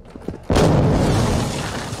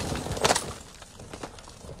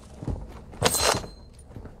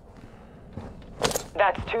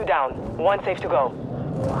 That's 2 down. 1 safe to go.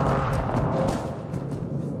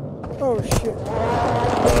 Oh shit.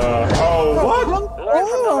 Oh, what? Learn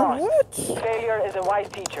from the loss. What? Failure is a wise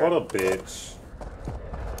teacher. What a bitch.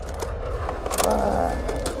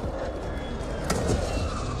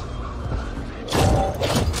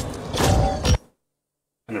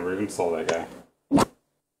 I never even saw that guy.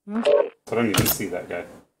 Hmm? I didn't even see that guy.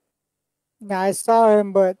 Nah, I saw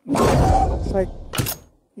him, but it's like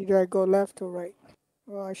either I go left or right.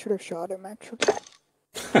 Well, I should have shot him actually.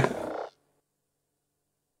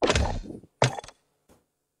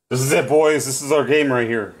 This is it, boys. This is our game right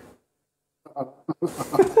here. Oh,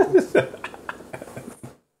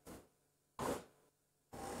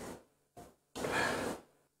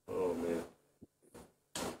 man.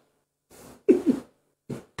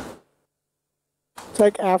 It's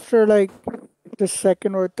like after like the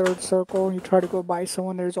second or third circle, and you try to go by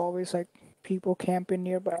someone, there's always like people camping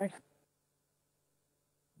nearby.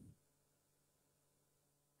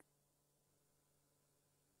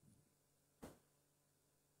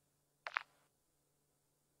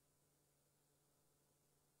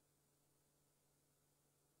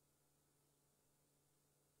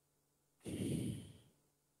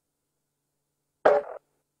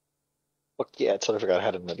 Fuck yeah, I totally forgot I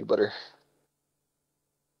had a nutty butter.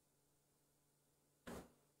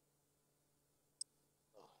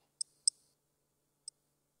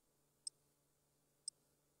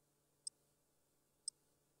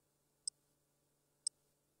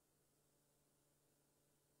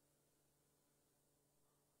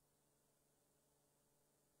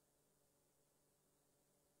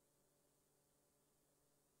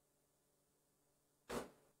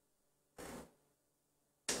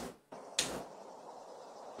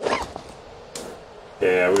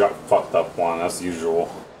 Yeah, we got fucked up one, as usual.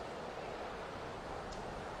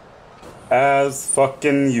 As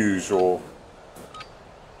fucking usual.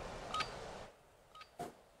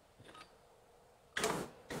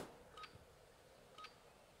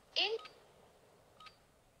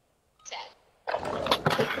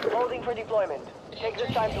 Holding for deployment. Take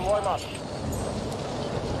this time to warm up.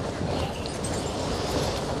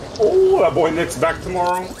 Oh, that boy Nick's back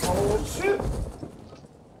tomorrow. Oh, shit.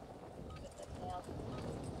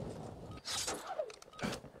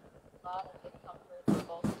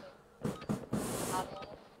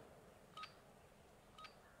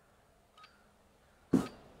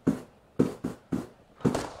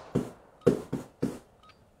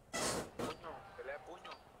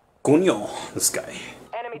 Coño, this guy.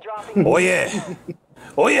 Enemy dropping. Oh yeah.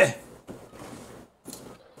 Oh yeah.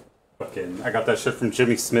 Fucking, I got that shit from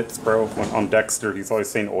Jimmy Smits, bro. On Dexter, he's always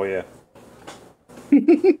saying oh yeah.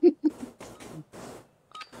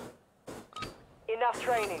 Enough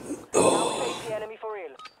training. Now face the enemy for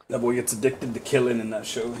real. That boy gets addicted to killing in that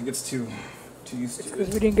show. He gets too used to it.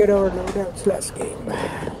 Because we didn't get our loadouts last game.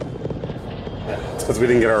 Yeah, it's because we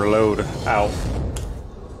didn't get our load out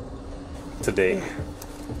today.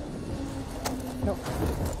 No.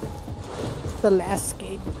 The last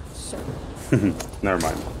game, sir. Never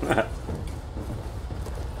mind.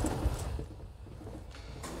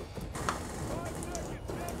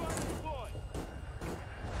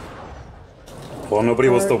 Well, nobody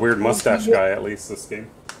was the weird mustache guy, at least this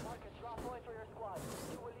game.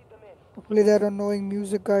 Hopefully that annoying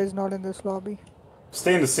music guy is not in this lobby.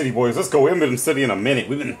 Stay in the city, boys. Let's go in the city in a minute.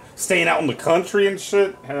 We've been staying out in the country and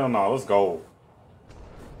shit. Hell no, let's go.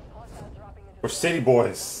 We're city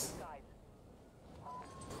boys.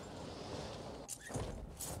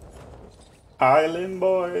 Island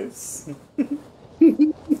boys. I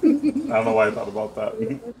don't know why I thought about that.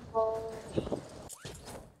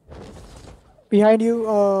 Behind you,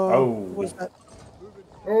 oh. what's that?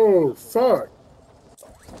 Oh, fuck.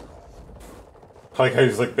 Like, I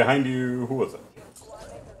was like, behind you, who was it?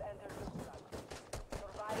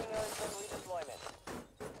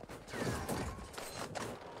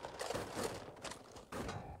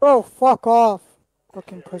 Oh, fuck off.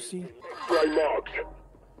 Fucking pussy.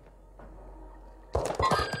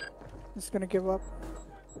 He's gonna give up.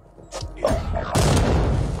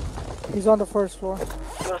 He's on the first floor.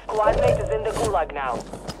 Your squad mate is in the gulag now.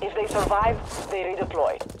 If they survive, they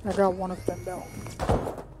redeploy. I got one of them though.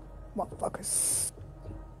 Motherfuckers.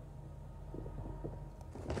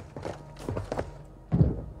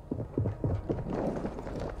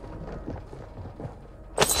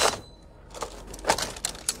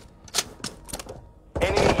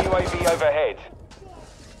 Enemy UAV overhead.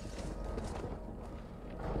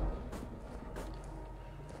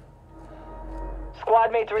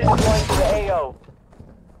 Squad mates redeploying to the AO.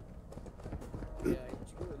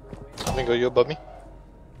 Mingo, you above me?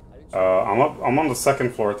 I'm on the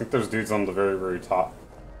second floor. I think there's dudes on the very, very top.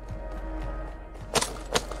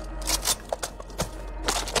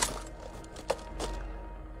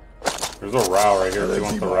 There's a row right here if you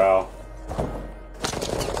want the row.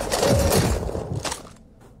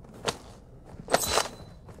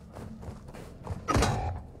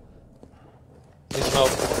 Need some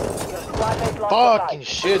help. Fucking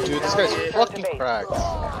shit, dude. This guy's fucking cracked.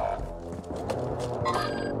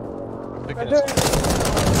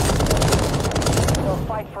 They'll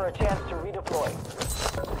fight for a chance to redeploy.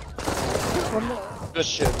 Good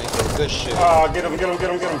shit, Mingo. Good shit. Ah, get him.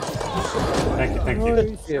 Thank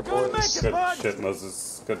you. Yeah, boys. Good shit,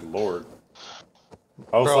 Moses. Good lord.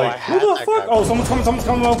 I was Bro, like, who the fuck? Oh, someone's coming,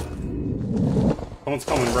 bro. Someone's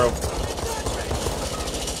coming, bro.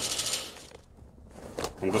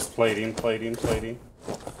 I'm just plating.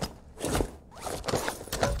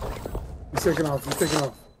 He's taking off.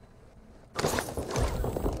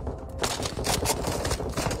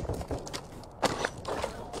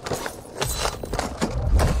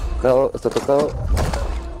 No, está tocado.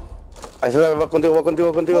 Ahí se va contigo.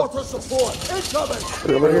 Water support incoming.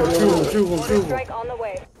 Shoot him. Strike on the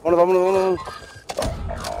way. Vámonos.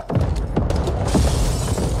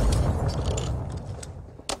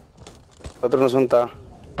 Otro no está.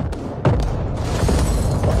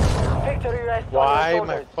 Victory rests on Why your am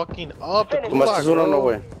I shoulders. fucking up? Finish. ¿Tomaste uno o no,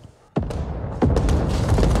 güey?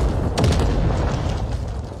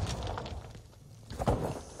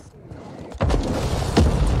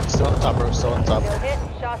 Still on top, bro. Still on top. You're hit,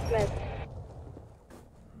 shots missed.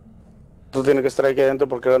 Tú tienes que estar aquí adentro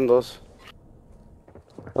porque eran dos.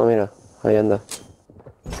 Oh, mira. Ahí anda.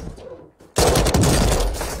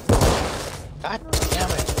 God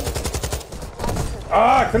damn it.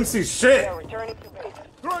 Ah, I couldn't see shit. They're returning to base.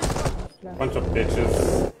 Bunch of bitches. This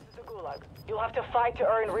is the gulag. You'll have to fight to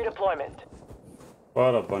earn redeployment.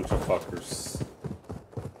 What a bunch of fuckers.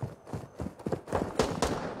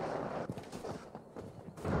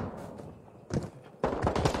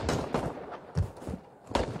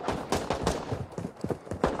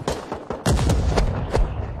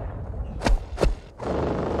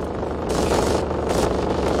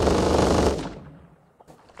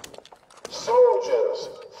 Soldiers,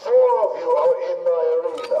 4 of you are in my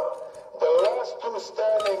arena. The last 2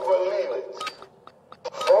 standing will leave it.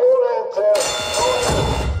 4 enter,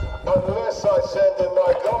 2 unless I send in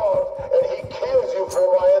my guard and he kills you for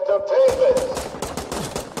my entertainment.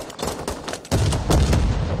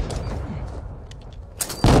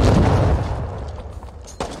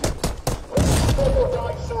 Better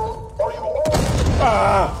die soon, or you all...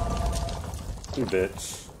 Ah! You bitch.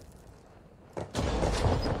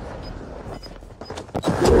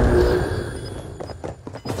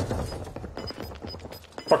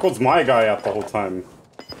 Fuck was my guy out the whole time?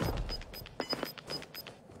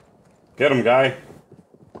 Get him, guy.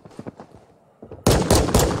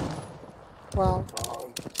 Wow.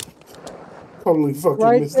 Totally fucking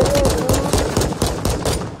Right missed there, it.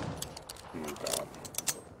 Oh my god.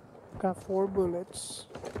 Got 4 bullets.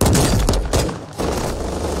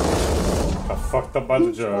 Got fucked up by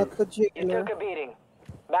the jug. Not the You jiggler. took a beating.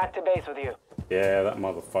 Back to base with you. Yeah, that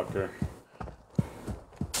motherfucker.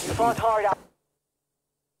 You fought hard out.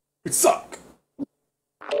 We suck.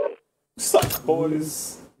 We suck,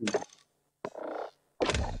 boys.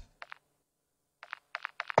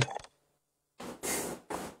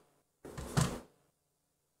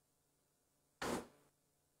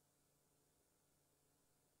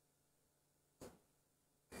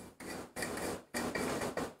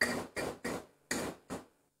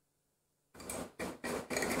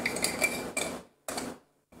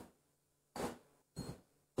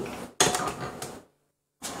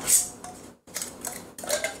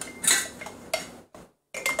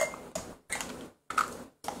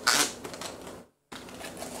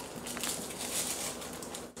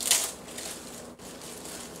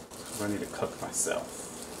 I need to cook myself.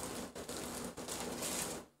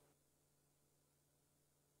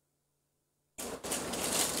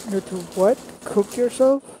 You need to what? Cook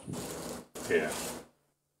yourself? Yeah.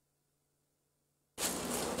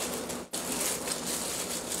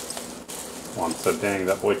 One said, dang,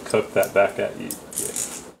 that boy cooked that back at you. Yeah.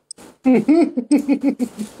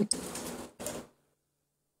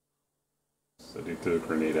 So he threw a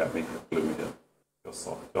grenade at me, blew me up. Just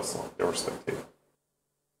saw, they were spectating.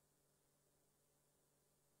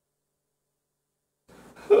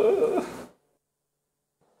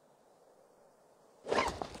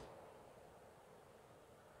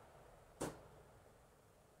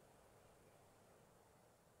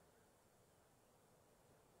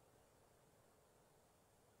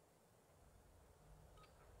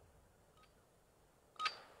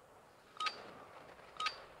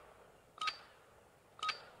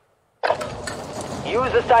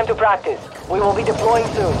 Use this time to practice. We will be deploying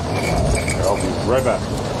soon. I'll be right back.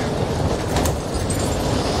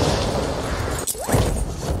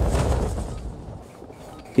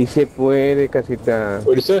 Sí se puede, casita.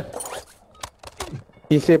 What did you say?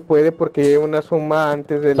 Sí se puede porque hay una suma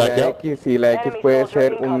antes de la X y la X puede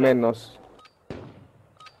ser un menos.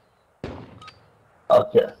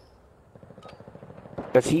 Okay.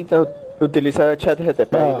 Casita, utiliza chat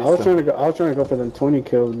GTP. I was trying to go for them 20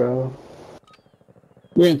 kills, bro.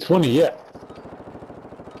 We in 20 yet.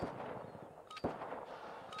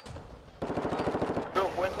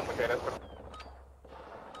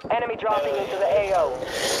 Enemy dropping into the AO.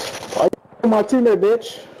 My teammate,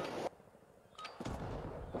 bitch.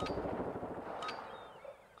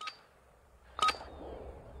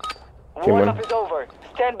 Warm-up is over.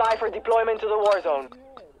 Stand by for deployment to the war zone.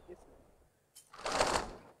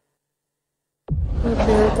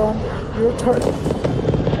 Marathon, your target.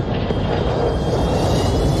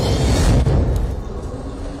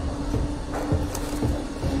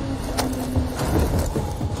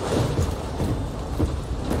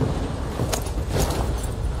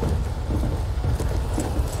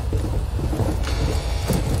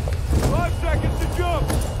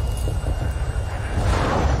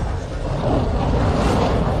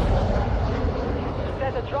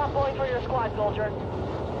 Set a drop point for your squad, soldier.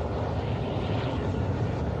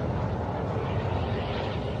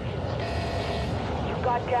 You've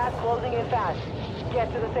got gas closing in fast.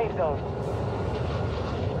 Get to the safe zone.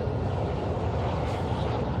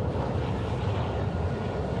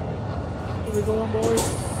 Here we go, boys.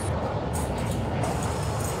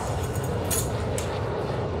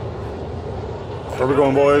 Where we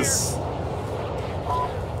going, boys?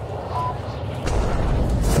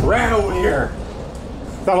 Ran over here.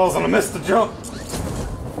 Thought I was gonna miss the jump.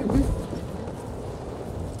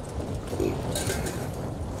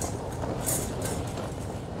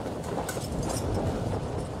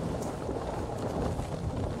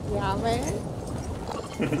 Yeah, man.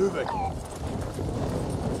 Moving.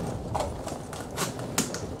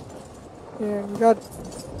 Yeah, we got a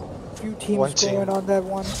few teams One team. going on that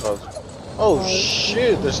one. Oh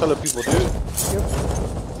shit, there's hella people, dude. Yep.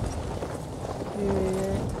 Yeah.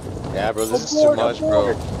 Yeah, bro, this is too much,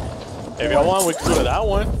 bro. If y'all want, we can go to that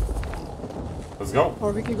one. Let's go.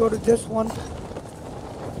 Or we can go to this one.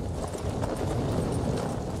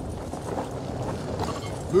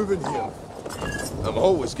 Moving here. I'm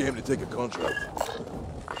always game to take a contract.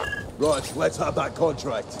 Right, let's have that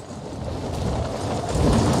contract.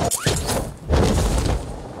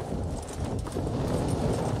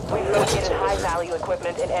 We've located high-value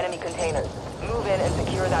equipment in enemy containers. Move in and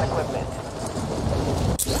secure that equipment.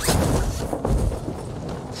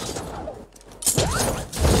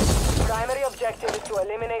 to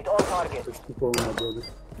eliminate all targets. There's people in my building.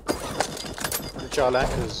 Where'd y'all at?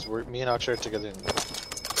 Because me and Archer are together.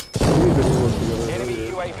 Enemy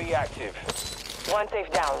UAV active. One safe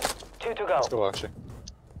down. 2 to go. Let's go, Archer.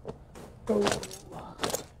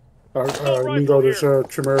 Mingo, there's a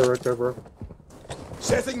Chimera right there, bro.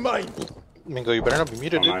 Setting mine. Mingo, you better not be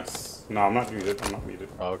muted, dude. Nice. No, I'm not muted. I'm not muted.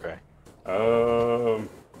 Oh, okay.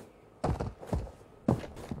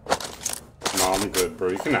 No, I'm good, bro.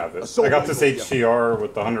 You can have it. I got this HCR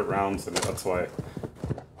with the 100 rounds in it. That's why.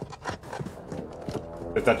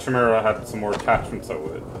 If that Chimera had some more attachments, I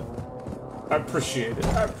would. I appreciate it.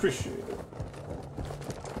 I appreciate it.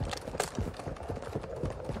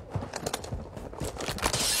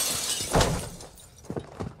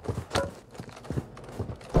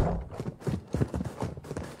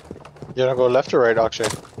 You wanna go left or right, Akshay?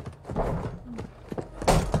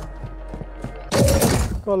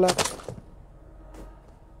 Go left.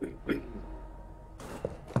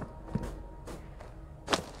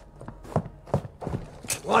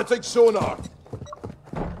 Planting sonar.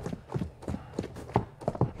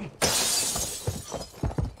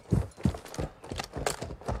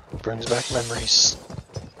 Brings back memories.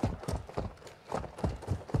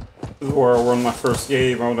 Or I won my first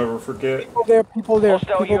game, I'll never forget. People there, people there.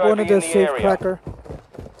 Hostile People going to UAV the in the safe area. cracker.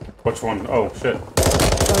 Which one? Oh, shit.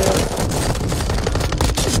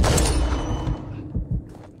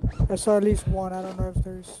 I saw at least one. I don't know if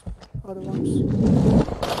there's other ones.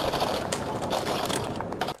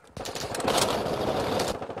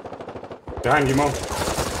 Behind you, Mo.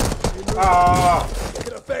 Ah!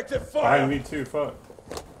 Effective fire. Behind me too, fuck.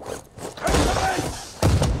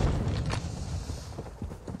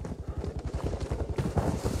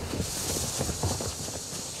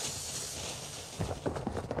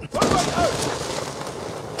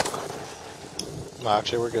 No,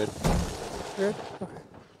 actually, we're good. Good? Okay,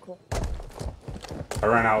 cool. I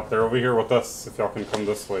ran out. They're over here with us, if y'all can come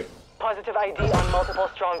this way. Positive ID on multiple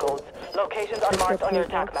strongholds. Locations are marked on your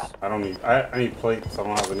attack map. I don't need... I need plates. I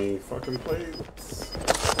don't have any fucking plates.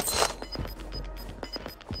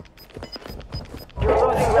 You're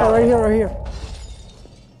losing Oh, ground. right here, right here.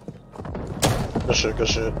 Good shit, good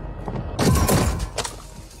shit.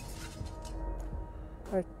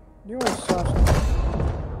 I knew I saw something.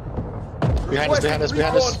 Behind us, behind us,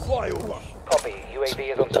 behind us. Flyover. Copy.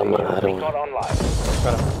 UAV is on scene. Recon online.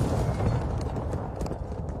 Got him.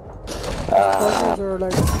 Partners are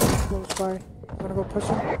like close by. Wanna go push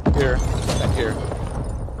him? Here. Back here.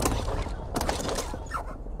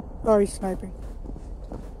 Oh, he's sniping.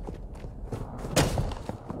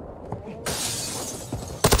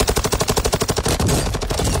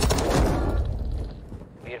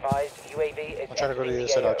 Be advised, UAV is I'm trying to go to the entering other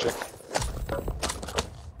side, AO. Archer.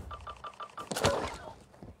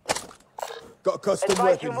 Got a custom Advise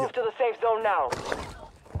weapon you here. move to the safe zone now.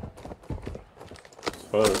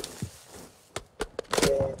 Fuck.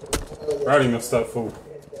 I already messed up, fool.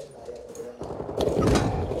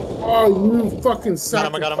 Oh, you fucking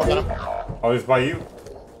sack. I got him, I got him. Oh, he's by you?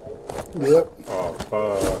 Yep. Oh,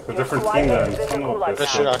 fuck. A different team then. Come on with Good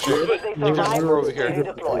this shit, Archer. I They think there's survive, more over here.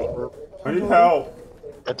 redeploy. I need help.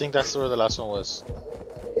 I think that's where the last one was.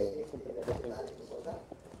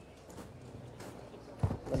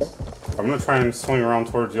 I'm gonna try and swing around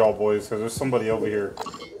towards y'all boys, because there's somebody over here.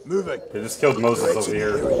 Moving. They just killed Moses over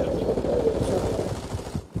here.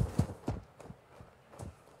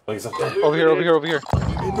 Oh, he's up there. Over here, over here, over here.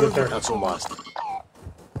 He's up there. That's almost.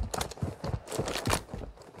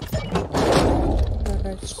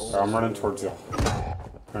 I'm running towards y'all.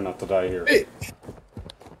 Try not to die here. Hey.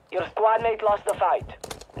 Your squad mate lost the fight.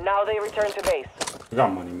 Now they return to base. We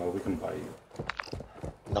got money, Mo. We can buy you.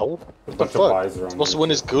 No. There's a What the bunch of fuck? buys around Supposed to here. win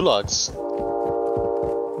his gulags.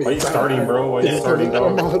 Why are you starting, bro? Why are you starting,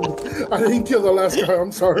 Come dog? on. I didn't kill the last guy.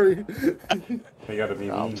 I'm sorry. You gotta be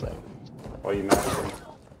No, I'm mean. playing. Why you not?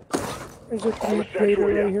 There's a three trader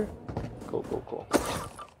right here. Cool, cool, cool.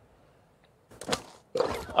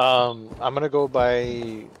 I'm gonna go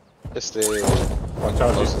by este. Watch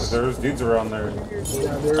out, dudes. There's dudes around there.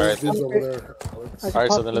 Yeah, there's Alright. dudes over there.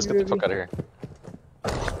 Alright, so then let's get the fuck out of here.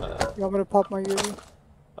 You want me to pop my UAV?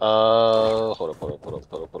 Hold up.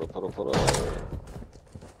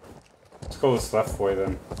 Let's go this left way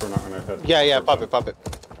then. We're not gonna head. Yeah, pop it.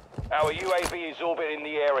 Our UAV is orbiting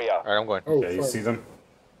the area. Alright, I'm going. Oh, Yeah, you fuck. see them?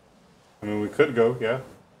 I mean, we could go, yeah.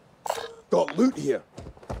 Got loot here.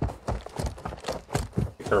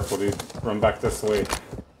 Be careful, dude. Run back this way.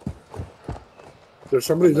 There's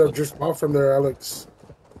somebody that just bought from there, Alex.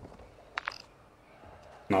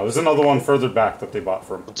 No, there's another one further back that they bought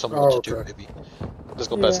from. Someone to do, maybe. Let's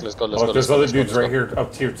go, best. Oh, there's other dudes right here,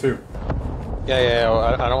 up tier 2. Yeah.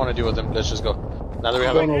 I don't want to deal with them. Let's just go. Now that we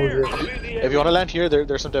have Going a... over here. If you want to land here,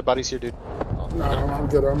 there's some dead bodies here, dude. No, I'm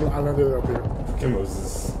good. I landed up here. Okay,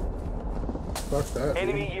 Moses. Fuck that.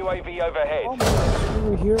 Enemy UAV overhead. Oh man, we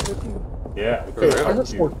were here with you. Yeah. Hey, I have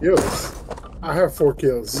 4 kills. I have 4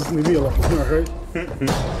 kills. Just leave me alone, alright?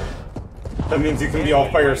 That means you can be all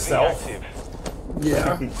by yourself.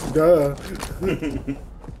 Yeah, duh.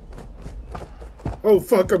 Oh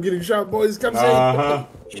fuck, I'm getting shot, boys. Come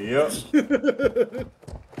Yep.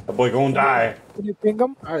 The boy gonna die. Can you ping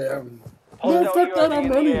him? I am. No, fuck that, I'm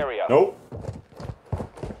running. Nope.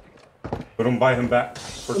 Put him by him back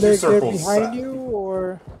for 2 They're circles. behind you,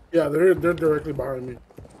 or? Yeah, they're directly behind me.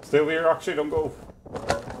 Stay over here, Akshay, don't go.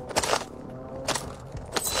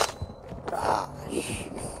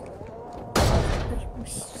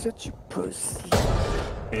 Such a pussy.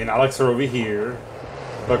 Me and Alex are over here.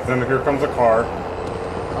 Look, then here comes a car.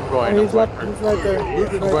 I'm going. He's right there.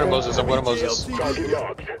 I'm going to Moses. I'm going to Moses.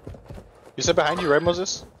 You said behind you, right,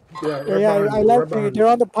 Moses? Yeah, I like them. They're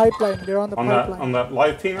on the pipeline. They're on the pipeline. On that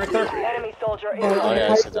live ping right there? Enemy soldier in. Oh,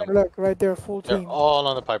 yeah, I see them. Look, right there, full team. They're all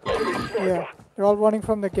on the pipeline. Yeah, they're all running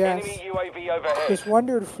from the gas. Enemy UAV overhead. This one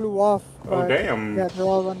dude flew off. Oh, damn. Yeah, they're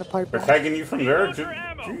all on the They're pipeline. tagging you from there?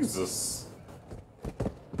 Jesus.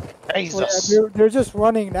 Jesus. Well, yeah, they're just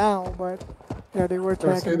running now, but yeah, they were I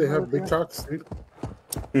tagging. say they them have over big there. cocks, dude.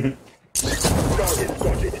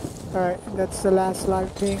 Alright, that's the last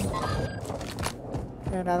live ping.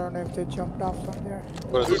 And I don't know if they jumped off from there.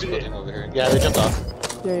 What are these floating over here? Yeah, they jumped off.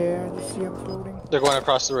 Yeah, I just see them floating. They're going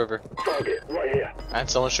across the river. And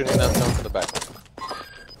someone's shooting them from the back.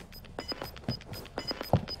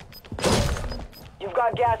 You've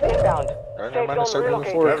got gas inbound. Alright, Safe never mind, I zone start moving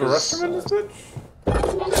relocated. forward. Have a restroom in this bitch?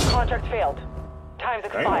 Contract failed. Time's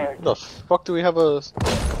expired. The fuck do we have a...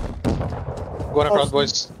 Going across,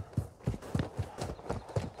 boys.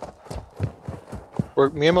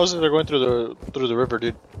 Me and Moses are going through the river,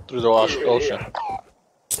 dude. Through the ocean.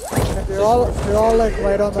 They're all like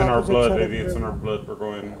right on It's the in our opposite blood, side of baby. the It's in river. our blood. We're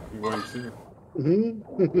going to.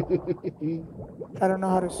 I don't know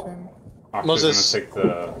how to swim. Moses. Gonna take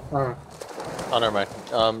the... Oh, never mind.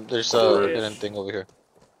 There's a hidden thing over here.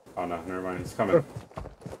 Oh no, never mind. It's coming.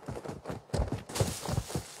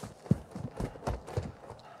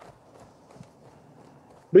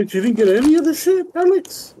 Bitch, you didn't get any of the shit,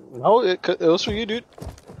 Alex? No, it was for you, dude.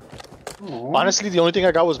 Aww. Honestly, the only thing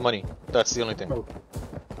I got was money. That's the only thing.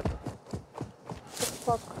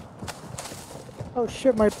 Fuck. Oh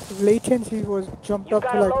shit, my latency was jumped up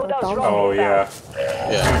to like 1,000. Oh yeah.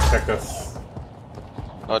 Yeah. Gonna check us.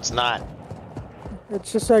 No, it's not.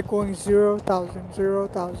 It's just like going 0,000,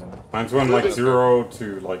 0,000. Mine's going like 0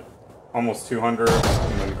 to like almost 200, and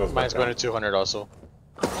then it goes back Mine's going down. to 200 also.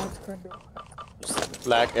 That's going to...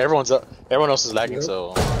 Lag. Everyone else is lagging,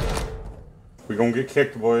 so... We gonna get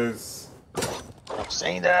kicked, boys. I'm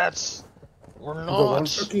saying that. We're The one not.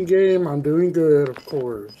 fucking game, I'm doing good, of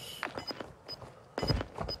course.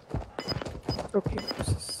 Okay.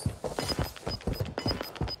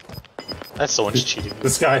 That's so much cheating.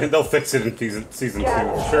 This guy, they'll fix it in season 2.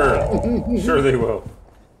 Sure. Sure they will.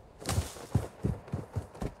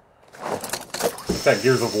 That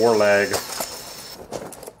Gears of War lag.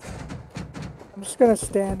 I'm just gonna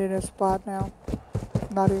stand in a spot now.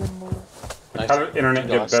 Not even move. Nice. How did internet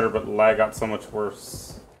get better, but lag got so much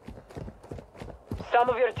worse? Some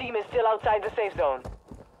of your team is still outside the safe zone.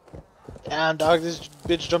 Damn, dog, this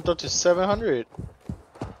bitch jumped up to 700.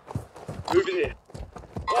 Moving in.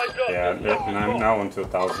 Yeah, now went to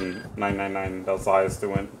 1,999. That was the highest it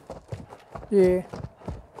went. Yeah. Enemy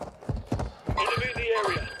in the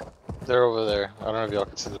area. They're over there. I don't know if y'all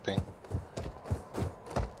can see the ping.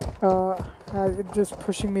 It's just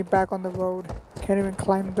pushing me back on the road. Can't even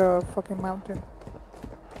climb the fucking mountain.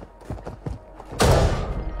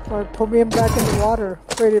 Or put me back in the water.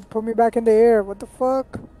 Wait, it put me back in the air. What the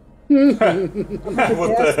fuck? What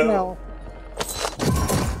the hell?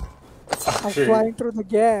 I'm flying through the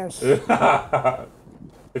gas.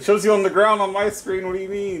 It shows you on the ground on my screen. What do you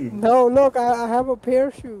mean? No, look, I have a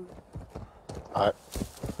parachute. Alright.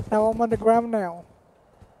 Now I'm on the ground now.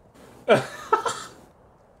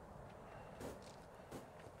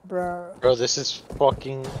 Bruh. Bro, this is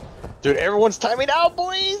fucking... Dude, everyone's timing out,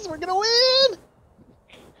 boys! We're gonna win!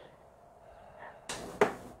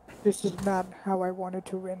 This is not how I wanted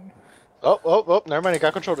to win. Oh, never mind. It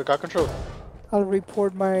got controlled. I'll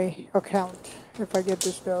report my account if I get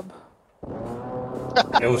this dub.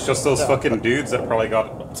 It was just those fucking dudes that probably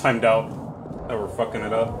got timed out that were fucking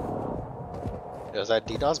it up. Is that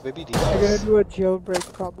DDoS, baby? I'm gonna DDoS? do a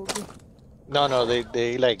jailbreak probably. No,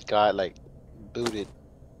 they like got like booted.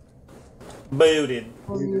 Booted.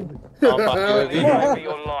 Oh, fuck you, UAV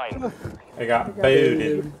online. I got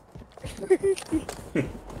booted.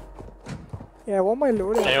 Yeah, I want my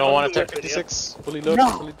loadout. Anyone want a Tech 56? Fully loaded, No.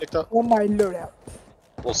 fully dicked up? I want my loadout.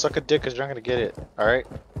 Well, suck a dick because you're not going to get it. Alright?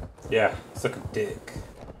 Yeah, suck a dick.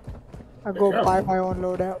 I'll go buy my own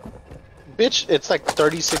loadout. Bitch, it's like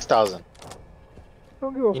 36,000.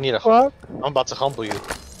 Don't give a You need a fuck. I'm about to humble you.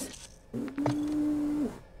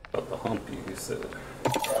 About to hump you, you said.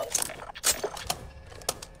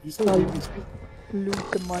 You said BBC?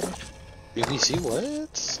 Loot the money. BBC,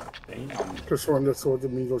 what? Damn. Just one, that's what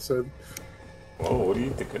Domingo said. Whoa, what are you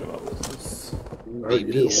thinking about this?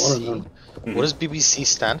 BBC? What does BBC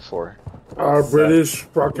stand for? British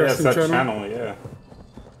Broadcasting Channel. Channel. Yeah.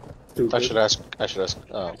 Stupid. I should ask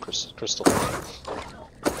Crystal.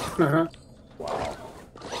 Uh-huh. Wow.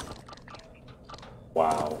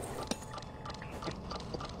 Wow.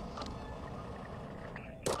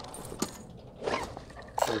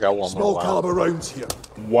 We got one Small more. caliber rounds here.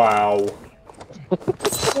 Wow.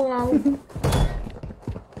 Wow.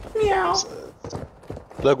 Meow.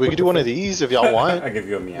 Look, we could do one of these if y'all want. I give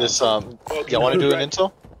you a meow. This y'all want to do an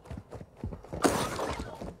intel?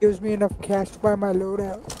 Gives me enough cash to buy my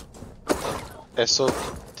loadout. Eso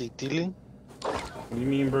titiling? What do you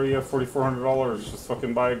mean, bro? You have $4,400. Just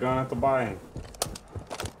fucking buy a gun at the buy.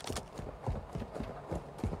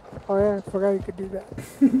 Oh yeah, I forgot you could do that.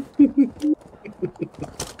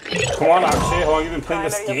 Come on, Akshay. How long have you been playing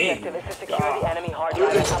this Primary game? objective is to secure the enemy hard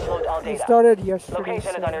drive and upload all It data. started yesterday.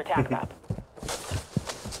 Location is on your attack map.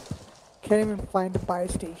 Can't even find the buy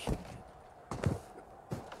station.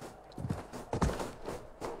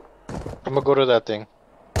 I'm gonna go to that thing.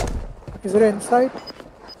 Is it inside?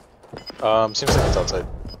 Seems like it's outside.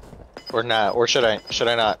 Or not, or should I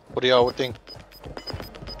not? What do y'all think?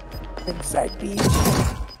 Inside B.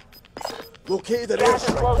 Located the Gas is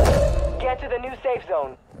airstrike. closing. Get to the new safe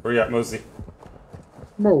zone. Where you at, Mosey?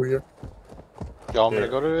 I'm over here. Y'all want me to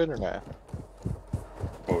go to it or not?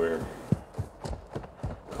 Over here.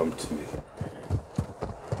 Come to me.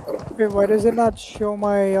 Wait, why does it not show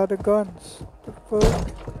my other guns? The fuck?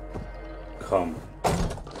 Come.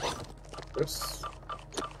 Yes.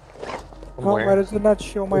 Oh, why does it not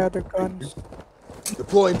show my other guns?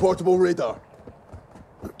 Deploying portable radar.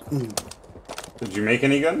 Did you make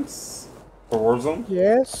any guns for Warzone?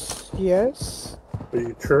 Yes, yes. Are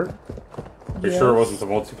you sure? Are you sure it wasn't the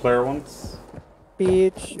multiplayer ones?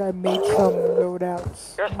 Bitch, I made some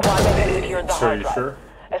loadouts. Your squad has secured the Sure, hard you drive. sure?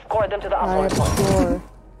 Escort them to the I am upload point. sure.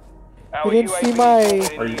 You didn't see my...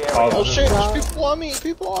 Are you Oh positive? shit, there's people on me,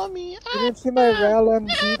 people on me. You didn't see my RAL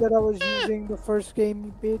MG that I was using the first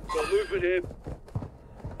game, you bitch? Moving in.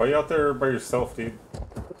 Why are you out there by yourself, dude?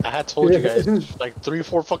 I had told you guys like 3 or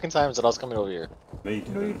 4 fucking times that I was coming over here. No, you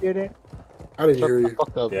No, you didn't. didn't. I didn't hear you.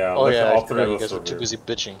 Fuck up. Yeah, Oh look, yeah, all I three forgot of you us guys were over too here. busy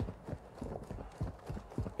bitching.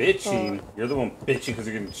 Bitching? You're the one bitching because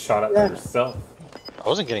you're getting shot at by Yeah. yourself. I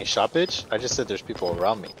wasn't getting shot, bitch. I just said there's people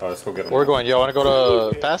around me. Oh, let's go get them. Where we're going? Y'all want to go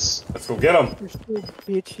to Pass? Let's go get them. You're still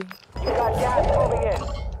bitching. You got gas moving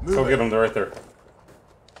in. Go get them. They're right there.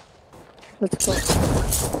 Let's go.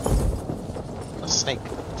 A snake.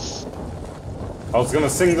 I was gonna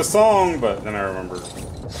sing the song, but then I remembered.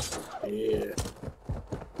 Yeah.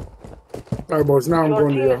 Alright, boys, now I'm Your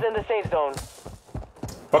going team to is in the safe zone.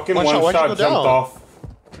 Fucking One one shot, why'd you shot go jumped down? off.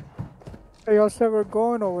 Hey, y'all said we're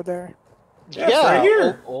going over there. Yeah, it's right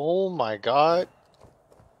here. Oh my god.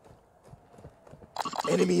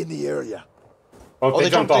 Enemy in the area. Oh, Oh, they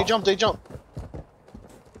jumped jump, they off. jump, they jump.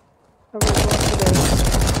 So we're going to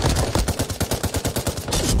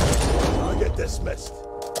I get dismissed.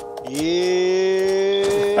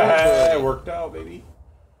 Yeah. It worked out, baby.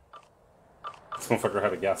 This motherfucker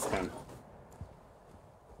had a gas can.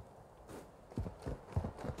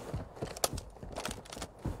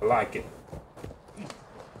 I like it.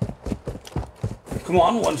 Come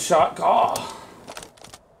on, one shot, call.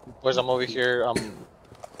 Boys, I'm over here. I'm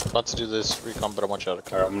about to do this recon, but I want you out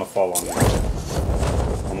of Alright, I'm gonna fall on you.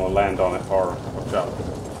 I'm gonna land on it hard. Watch out.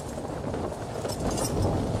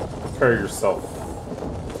 Carry yourself.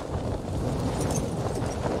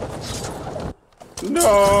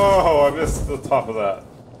 No, I missed the top of that.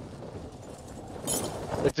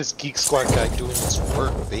 Like this Geek Squad guy doing his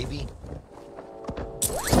work, baby.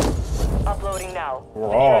 Uploading now. We're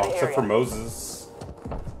Secure all, the except area. for Moses.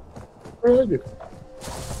 Where are you?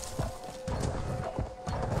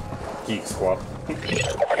 Geek Squad.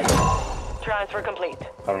 Transfer complete.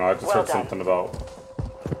 I don't know, I just Well heard done. something about...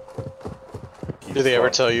 Geek Did they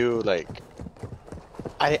ever Squad. tell you, like,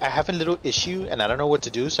 I have a little issue and I don't know what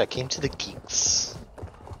to do, so I came to the geeks.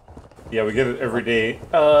 Yeah, we get it every day.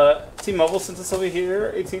 T-Mobile sent us over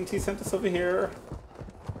here. AT&T sent us over here.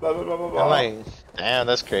 Blah, blah, blah, blah, blah. I'm like, damn,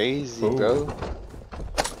 that's crazy, bro. How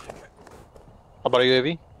about a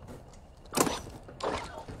UAV?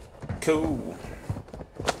 Cool.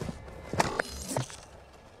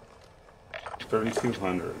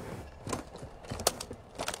 3,200.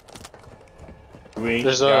 We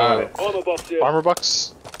There's got a it. armor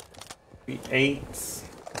box. We ain't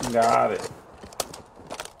got it.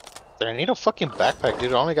 I need a fucking backpack,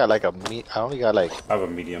 dude. I only got like I only got like. I have a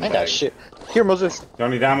medium I bag. got shit. Here, Moses. You don't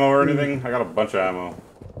need ammo or anything? I got a bunch of ammo.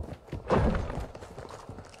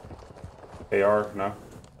 AR? No?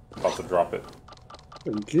 About to drop it.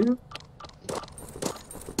 Thank you.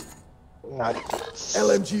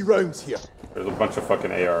 LMG rounds here. There's a bunch of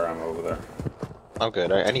fucking AR ammo over there. I'm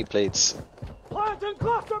good. I need plates. Armor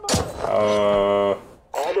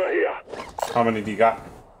here. How many do you got?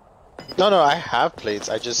 No, I have plates.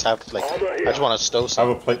 I just have like I just want to stow I some.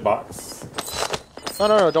 have a plate box.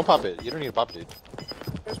 No, don't pop it. You don't need to pop it, dude.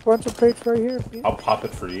 There's a bunch of plates right here. Pete. I'll pop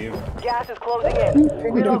it for you. Gas is closing in.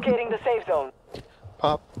 Relocating the safe zone.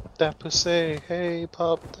 Pop that pussy, hey,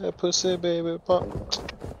 pop that pussy, baby, pop.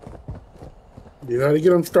 You gotta get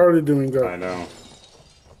them started doing good. I know.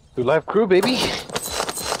 Good life crew, baby.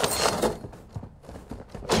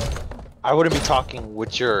 I wouldn't be talking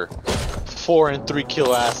with your 4 and 3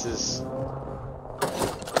 kill asses.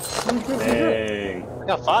 Dang. I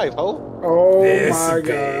got 5, ho. Oh This my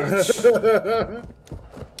bitch. god.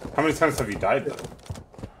 How many times have you died though?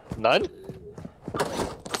 None?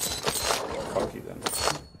 Fuck you then.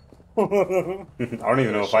 I don't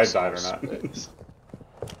even know if I died or not.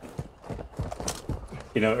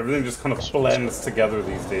 You know, everything just kind of blends together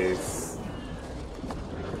these days.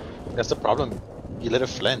 That's the problem. You let it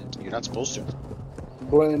flend. You're not supposed to.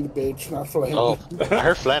 Blend, bitch, not flame. Oh, I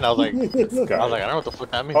heard flend. I was like, I This guy. don't know what the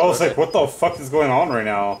fuck that means. I was like, what the fuck is going on right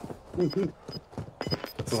now?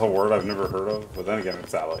 This is a word I've never heard of, but then again,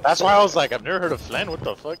 it's Alex. That's why I was like, I've never heard of flend. What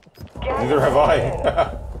the fuck? Neither have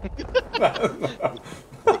I.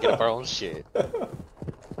 Making up our own shit.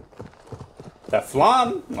 That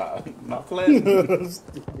flan? Not flan.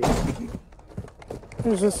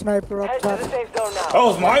 There's a sniper up Head to top. the safe zone now. That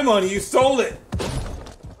was my money, you stole it!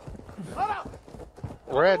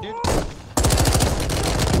 Where at, dude?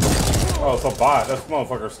 Oh, it's a bot. That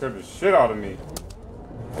motherfucker scared the shit out of me.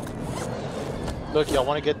 Look, y'all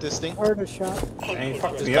want to get this thing? Heard a shot. And he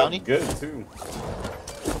fucked This me bounty? up good, too.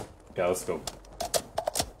 Yeah, let's go.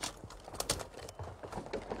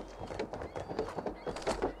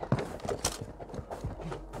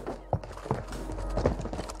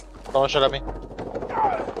 Don't shut at me.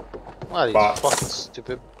 Wow, these Bots. fucking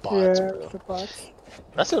stupid bots, Yeah, bro. the bots.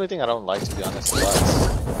 That's the only thing I don't like, to be honest.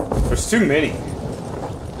 Bots. There's too many.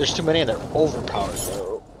 There's too many and they're overpowered,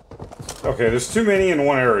 bro. Okay, there's too many in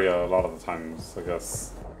one area a lot of the times, I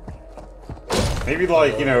guess. Maybe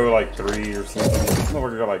like, you know, like 3 or something. No,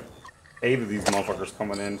 we got like 8 of these motherfuckers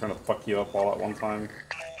coming in trying to fuck you up all at one time.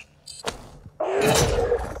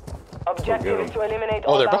 Objective is to eliminate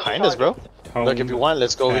Oh, all they're bounty behind us, bro. Tone Look, if you want,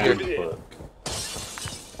 let's go over and here. book.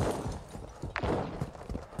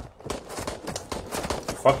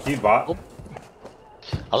 Fuck you, bot. I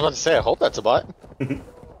was about to say, I hope that's a bot.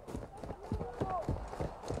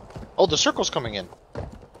 Oh, the circle's coming in.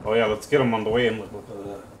 Oh yeah, let's get him on the way and look.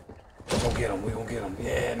 Go get him, we gonna get him.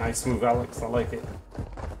 Yeah, nice move, Alex. I like it.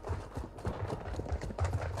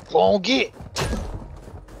 Go on, get.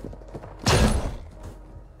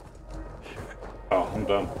 Oh, I'm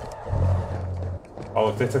done. Oh,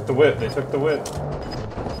 look, they took the whip. They took the whip.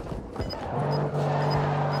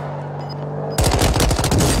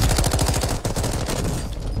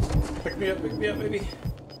 Pick me up, baby.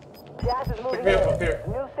 Gas is Pick moving me in. up up here.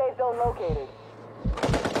 New safe zone located.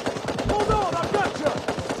 Hold on, I've got you.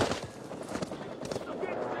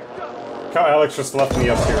 How Alex just left me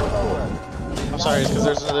up here. I'm sorry, it's because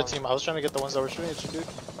there's another team. I was trying to get the ones that were shooting at you, dude.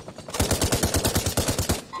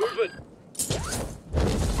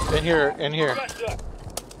 In here, in here.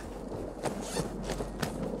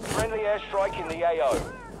 Friendly airstrike in the AO.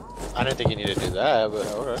 I didn't think you needed to do that, but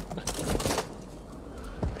okay.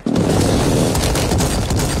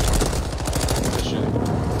 Good shit.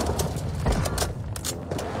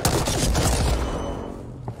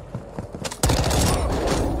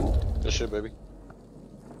 Good shit, baby.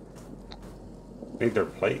 Need their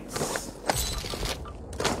plates.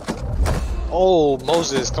 Oh,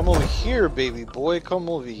 Moses, come over here, baby boy. Come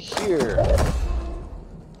over here.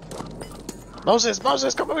 Moses,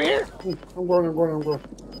 come over here. I'm going.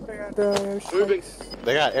 They got airstrikes.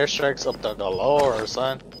 They got airstrikes up the galore,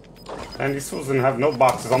 son. And these fools didn't have no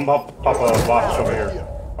boxes. I'm about to pop a box over here.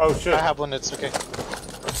 Oh shit. I have one that's okay.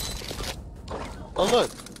 Oh,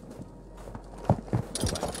 look.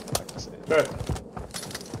 Good.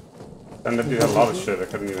 And that dude had a lot of shit. I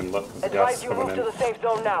couldn't even let the gas Advise you coming move in. to the safe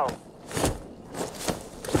zone now.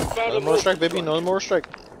 Another more strike, baby. Another more strike.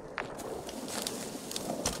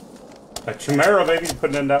 Like Chimera, baby,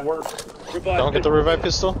 putting in that work. Don't get the revive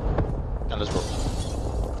pistol. And let's roll.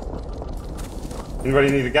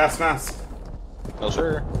 Anybody need a gas mask? No,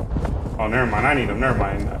 sir. Oh, never mind. I need them. Never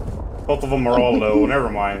mind. Both of them are all low. Never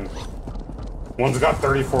mind. One's got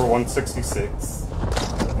 34, 166.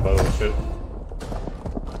 Bullshit.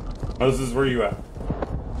 Moses, where you at?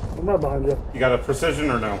 I'm right behind you. You got a precision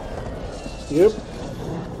or no? Yep.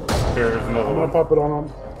 Here's another I'm one. gonna pop it on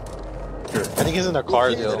him. Here. I think he's in a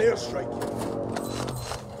car, though.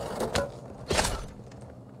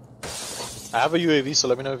 I have a UAV, so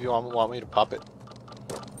let me know if you want me to pop it.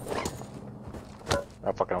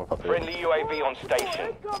 Oh, fuck, I'm gonna pop it. Friendly UAV on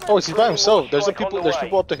station. Oh, he's by himself. There's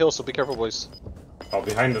people up the hill, so be careful, boys. Oh,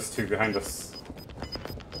 behind us too. Behind us.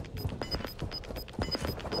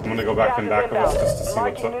 I'm gonna go back and back of us just to see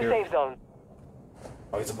what's up here.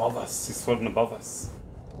 Oh, he's above us. He's floating above us.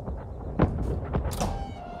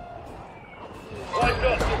 I've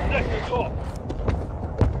got the second top.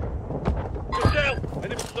 Get down!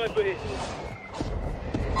 Enemy sniper here.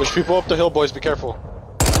 There's people up the hill, boys. Be careful.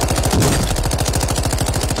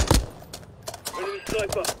 Enemy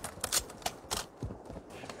sniper.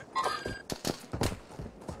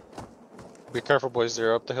 Be careful, boys.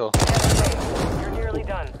 They're up the hill. You're nearly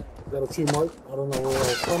done. Got a few mark. I don't know where I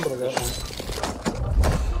was from, but I got one.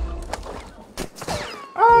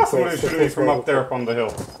 Ah, somebody's shooting me from up there up on the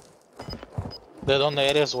hill. They're on the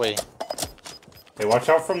area's way. Hey, watch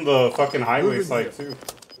out from the fucking highway side too.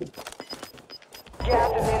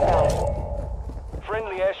 Gas is inbound.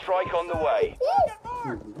 Friendly airstrike on the way.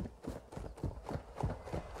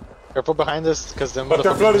 Careful behind us, because them But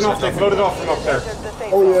they're floating off. They floated off from up there.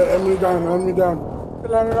 Oh yeah, enemy down, enemy down.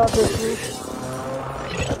 Landed on this roof.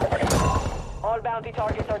 All bounty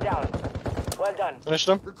targets are down. Well done. Finish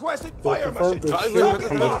them. Requesting Fire fire machine. machine.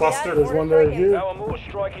 From the cluster. There's one right here. Our mortar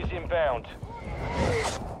strike is inbound.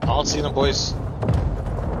 I don't see them, boys.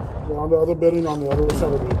 We're on the other building on the other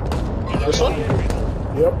side of it. This one?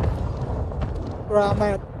 Yep. Where I'm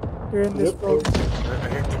at. You're in this Yep. road.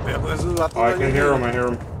 Oh, I can hear him. I hear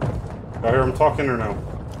him. I hear him talking or no?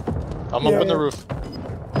 I'm up on the roof.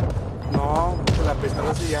 No, la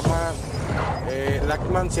pistola se llama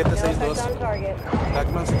Lackman 762.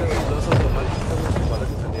 Lackman 762 automático con balas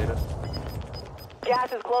incendiarias.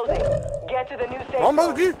 Gas is closing. Get to the new safe Vamos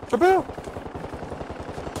zone. aquí, chapeo.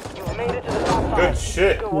 You've made it to the top 5. Good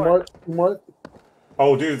shit. Good work. Mark.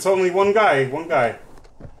 Oh, dude, it's only one guy. One guy.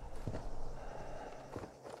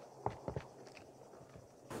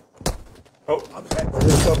 Oh,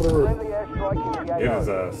 Friendly airstrike in the it AO. is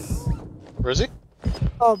us. Where is he?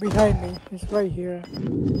 Oh, behind me. He's right here.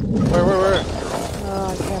 Where?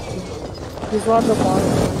 I can't see. He's on the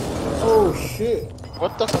bottom. Oh shit.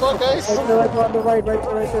 What the fuck, guys? Right there, on the right there.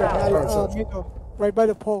 Mito. Right by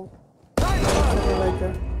the pole. Right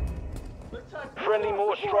there. Friendly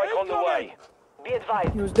mortar strike on the way. Be advised.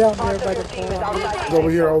 He was down there by the pole. He's over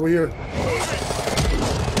here, over here.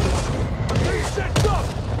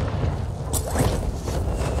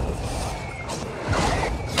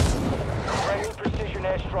 Friendly precision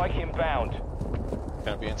airstrike inbound.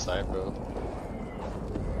 Gonna be inside, bro.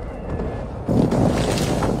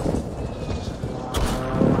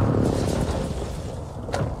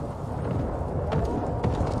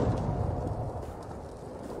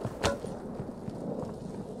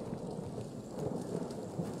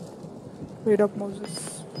 Wait up,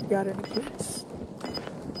 Moses. You got any plates?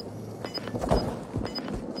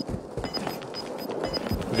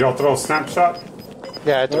 Did y'all throw a snapshot?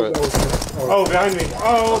 Yeah, I threw it. Oh, behind me.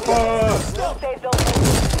 Oh,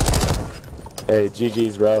 Hey,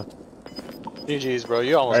 GG's, bro. GG's, bro.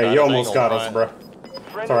 You almost got Hey, us. you I ain't almost gonna got lie. us,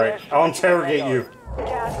 bro. Sorry, I'll interrogate you.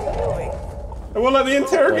 Gas is moving. It won't let me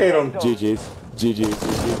interrogate him. GG's.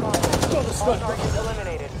 GG's. All targets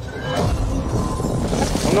eliminated.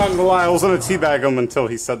 I'm not gonna lie, I was gonna teabag him until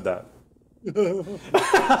he said that.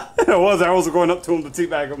 I was going up to him to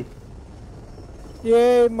teabag him.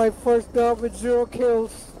 Yay, my first dub with 0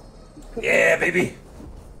 kills. Yeah, baby.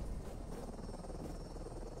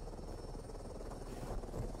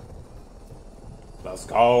 Let's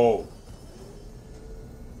go.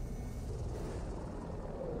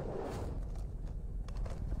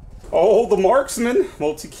 Oh, the marksman,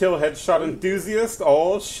 multi-kill headshot enthusiast.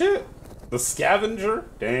 Oh shit, the scavenger.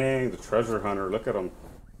 Dang, the treasure hunter. Look at him.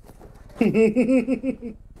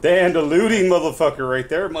 Damn, the looting motherfucker right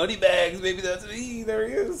there. Money bags, baby. That's me. There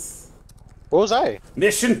he is. What was I?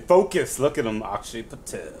 Mission focus. Look at him, Akshay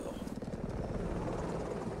Patel.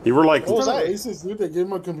 You were like, what was that? Racist dude that gave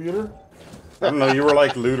him a computer? I don't know. You were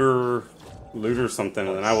like looter something,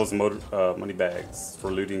 and then I was money bags for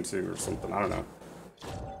looting too or something. I don't know.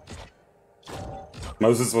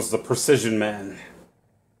 Moses was the precision man.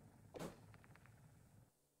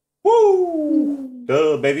 Woo!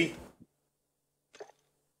 Duh, baby.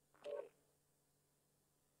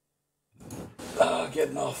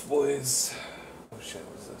 Getting off, boys. What shit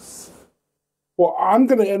was this? Well, I'm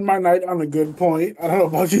gonna end my night on a good point. I don't know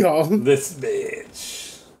about y'all. This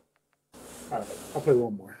bitch. Alright, I'll play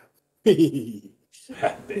one more.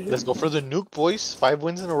 Let's go for the nuke, boys. 5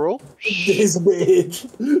 wins in a row. This bitch.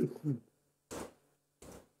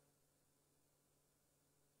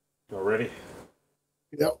 Y'all ready?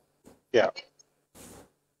 Yep. Yeah.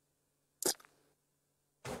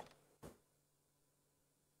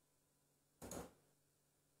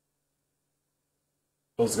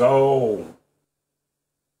 Let's go.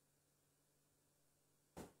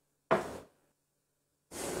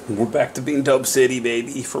 We're back to being Dub City,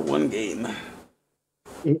 baby, for one game.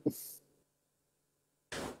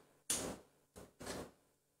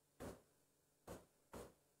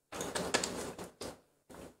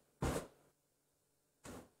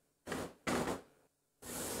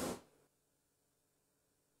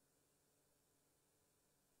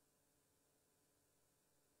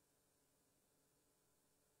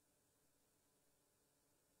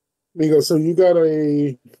 Migo, so you got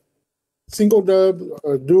a single dub,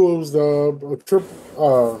 a duos dub, a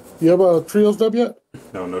triple. You have a trios dub yet?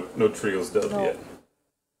 No trios dub yet.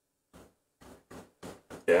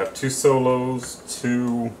 Yeah, I have 2 solos,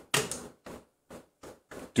 2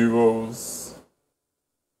 duos,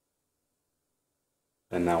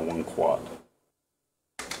 and now 1 quad.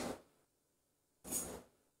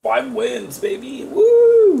 5 wins, baby!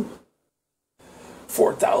 Woo!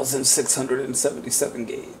 4,677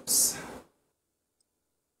 games.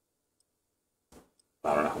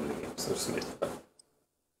 I don't know how many games. There's so many.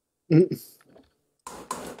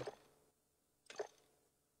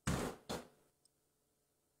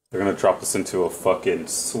 They're gonna drop us into a fucking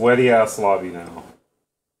sweaty ass lobby now.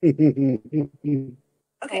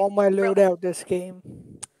 All my loadout this game.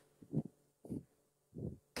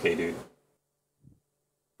 Okay, dude.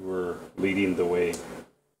 We're leading the way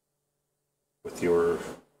with your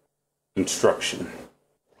instruction.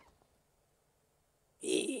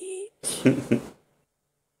 Your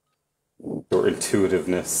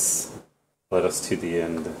intuitiveness led us to the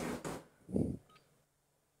end.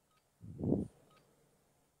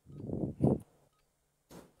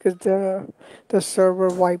 Because the server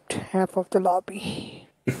wiped half of the lobby.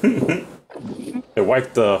 It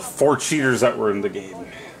wiped the 4 cheaters that were in the game.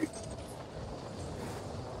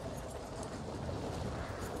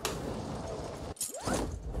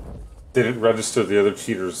 Didn't register the other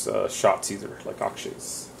cheaters' shots either, like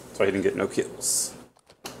Akshay's. So he didn't get no kills.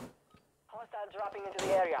 Hostile dropping into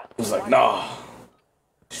the area. He was like, nah.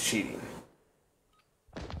 It's cheating.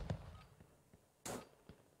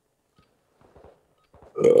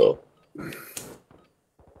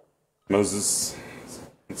 Moses,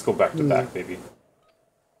 let's go back to back, baby.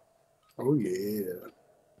 Oh, yeah.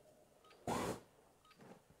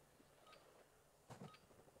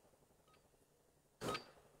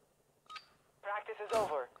 Practice is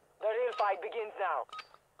over. The real fight begins now.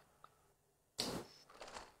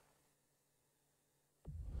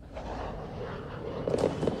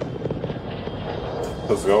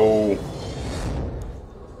 Let's go.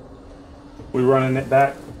 We running it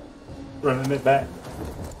back. Running it back.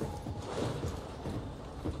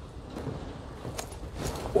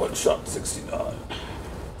 One shot, 69.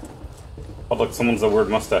 Oh, look, someone's a weird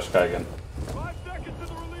mustache guy again.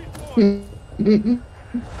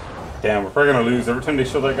 Damn, we're probably gonna lose. Every time they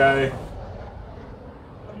show that guy,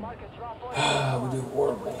 we do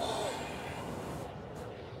horrible.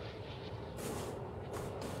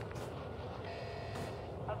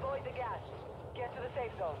 Avoid the gas. Get to the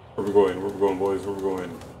safe zone. Where we going? Where we going, boys? Where we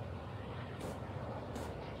going?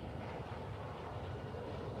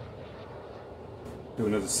 Do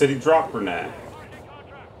another city drop or not?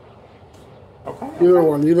 Okay. Either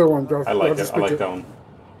one. Drop. I like it. I like that one.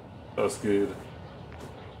 That's good.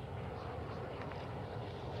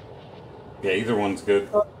 Yeah, either one's good.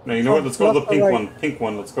 No, you know what? Let's go to the pink one. Pink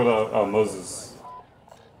one. Let's go to Moses.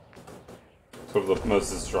 Let's go to the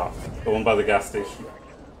Moses drop. The one by the gas station.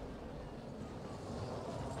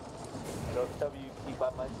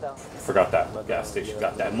 Forgot that gas station.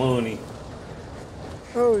 Got that money.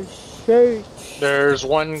 Oh shit. There's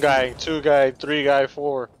 1 guy, 2 guy, 3 guy,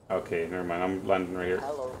 4. Okay, never mind. I'm landing right here.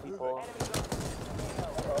 Hello, people.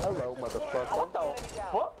 Hello, motherfucker.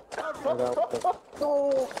 What?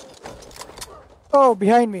 Oh,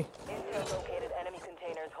 behind me. Intel located enemy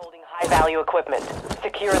containers holding high-value equipment.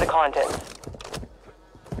 Secure the contents.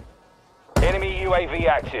 Enemy UAV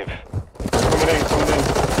active. Coming in, coming in.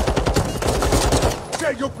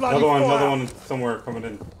 Check your bloody Another one somewhere coming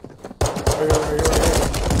in. Right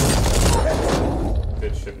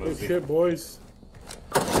Good shit, Good Mosey. shit, boys.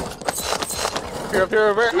 Here, up here,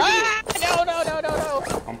 up here. Ah! No.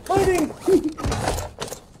 I'm fighting!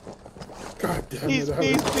 God damn Please, it.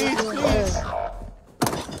 please, please.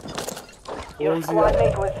 Your squad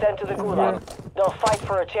mate was sent to the gulag. They'll fight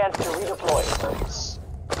for a chance to redeploy.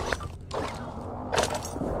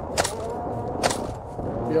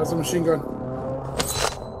 He has a machine gun.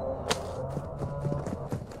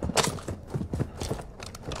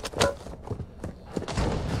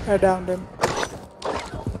 I downed him.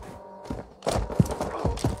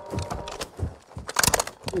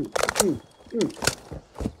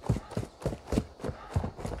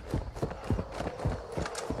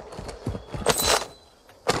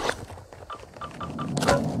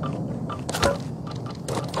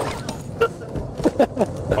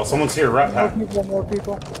 Oh, someone's here, rat pack. More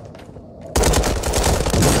people.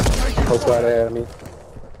 What's right ahead of me?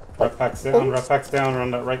 Rat pack's down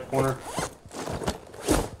around that right corner.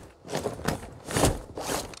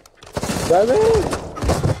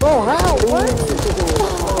 Oh, how? What?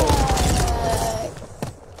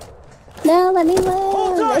 No, let me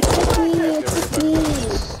live. It's just me. It's just me.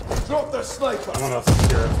 Drop the sniper. Someone else is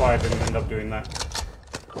here, that's why I didn't end up doing that.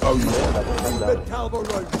 Oh yeah. Mid-caliber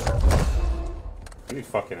rounds. I need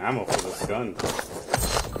fucking ammo for this gun.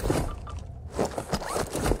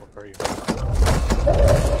 Where are you?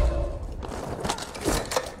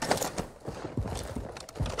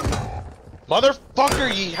 Motherfucker,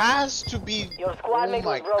 he has to be. Your squad Oh mate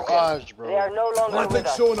my was broken. gosh, bro. They are no longer with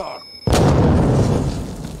us. sonar.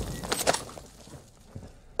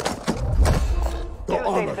 Two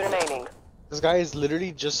things remaining. This guy is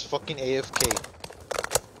literally just fucking AFK.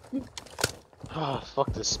 Ah,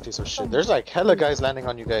 fuck this piece of shit. There's like hella guys landing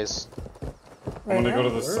on you guys. I'm gonna go to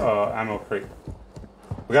this ammo crate.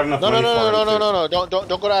 We got enough No, money for him, too. no. Don't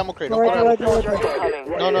go to ammo crate. Don't go to ammo crate.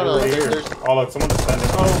 No. There's, oh look, someone's standing.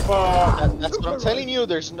 Oh fuck! that's what I'm telling you.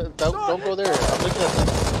 There's no, don't go there. I'm looking at them.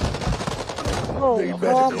 Oh,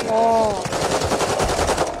 come on.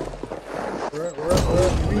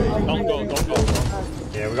 Don't go.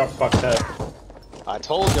 Yeah, we got fucked up. I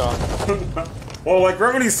told y'all. Well, like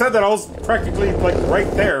right when he said that, I was practically like right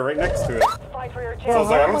there, right next to it. So I was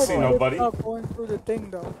like, I don't see nobody. Not going through the thing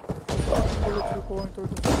though. You're going through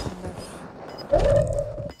the fucking mess.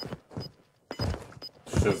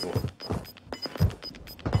 Shizzle.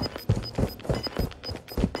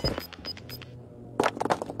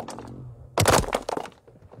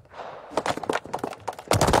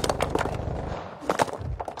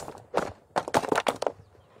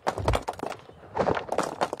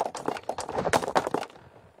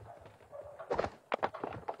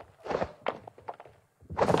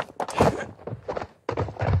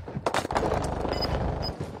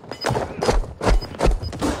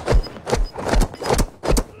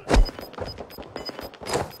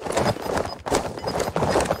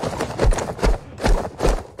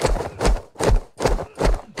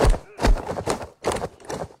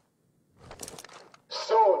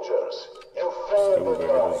 Soldiers, you failed in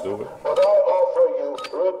life, but I offer you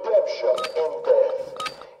redemption in death.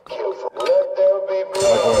 Kill for let there be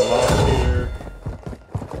blood.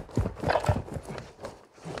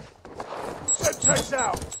 Chase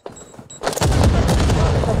out.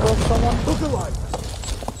 Look alive.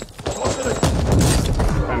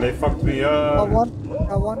 And they fucked me up. Got one.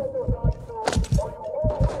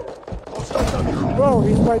 Bro,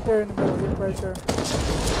 he's right there in the middle. He's right there.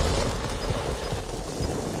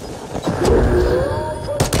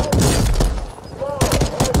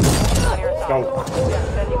 Let's go.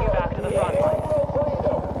 Sending you back to the front line.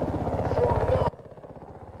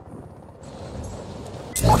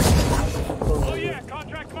 Oh yeah,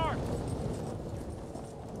 contract mark.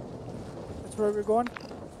 That's where we're going.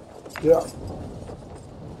 Yeah.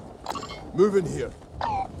 Move in here.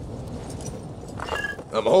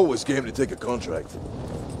 I'm always game to take a contract.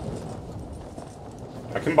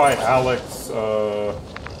 I can buy Alex.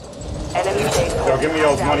 Enemy base. Yo, give me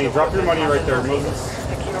y'all's money. Drop your money right there, Moses.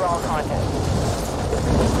 Secure all content.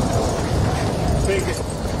 Take it.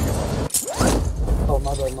 Oh,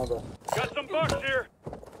 my bad. Got some bucks here.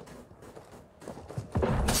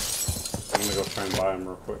 I'm gonna go try and buy him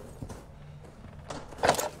real quick.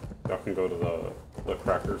 Y'all can go to the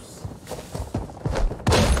crackers.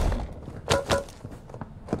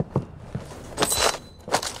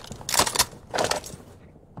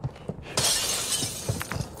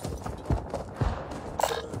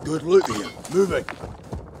 Good loot here. Moving.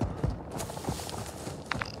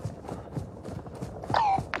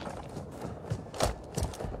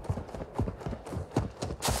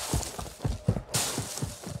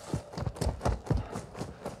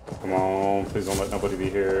 Come on, please don't let nobody be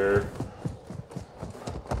here.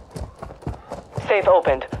 Safe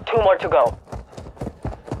opened. 2 more to go.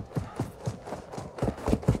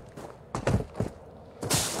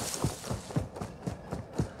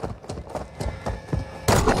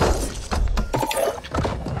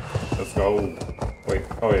 Let's go. Wait.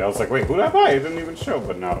 Oh yeah, I was like, wait, who did I buy? It didn't even show,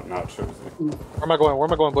 but now it shows me. Where am I going? Where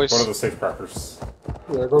am I going, boys? One of the safe crackers.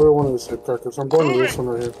 Yeah, go to one of the safe crackers. I'm going to this one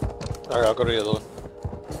right here. Alright, I'll go to the other one.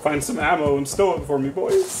 Find some ammo and stow it for me,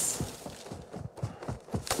 boys.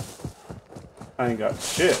 I ain't got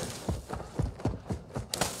shit.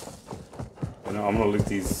 You know, I'm gonna loot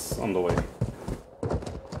these on the way.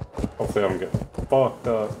 Hopefully I don't get fucked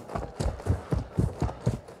up.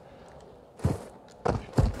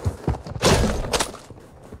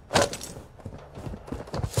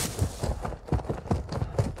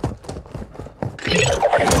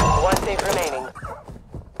 One safe remaining.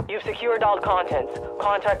 You've secured all contents.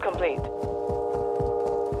 Contract complete.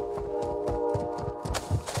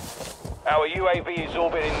 Our UAV is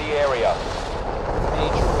orbiting the area.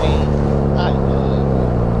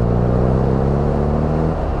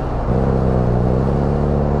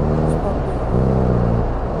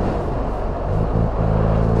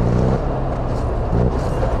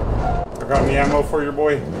 I got any ammo for your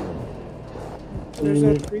boy? There's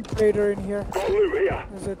a 3-plater in here.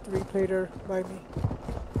 There's a 3-plater by me.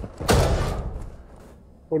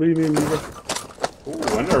 What do you need, Nico?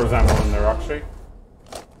 Ooh, and there was ammo in there, actually.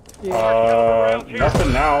 Yeah.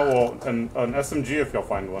 Nothing now. Well, an SMG if y'all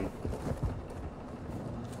find one.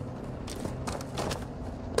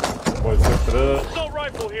 Boys, lift it up. Assault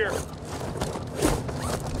rifle here.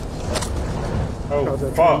 Oh,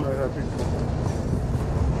 fuck.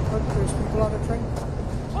 Look, there's people on the train.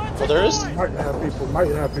 Oh, there is? Might have people.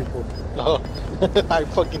 Might have people. Oh, I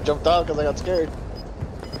fucking jumped out because I got scared.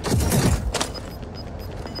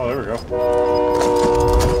 Oh, there we go.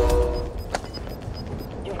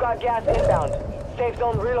 You've got gas inbound. Safe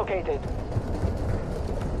zone relocated.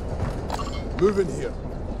 Moving here.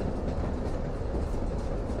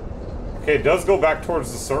 Okay, it does go back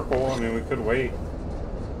towards the circle. I mean, we could wait.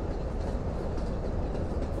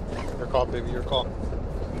 Your call, baby, your call.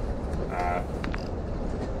 Nah.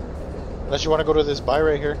 Unless you want to go to this buy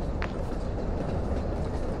right here.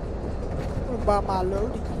 About my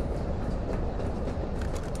loading.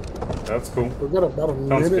 That's cool. We got about a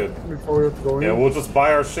Sounds minute good. before we have to go in. Yeah, we'll just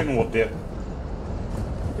buy our shit and we'll dip.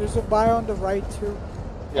 There's a buy on the right too.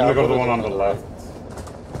 Yeah, I'm gonna go to the one on the left.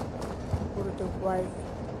 Go to the right.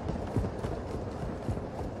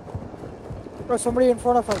 Oh, somebody in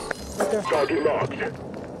front of us. Right there. Target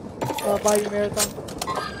locked. By you, Marathon.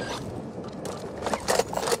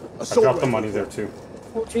 I dropped the money there too.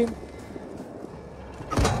 Full team.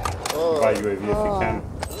 Buy UAV if you can.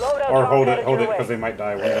 Or hold it, because they might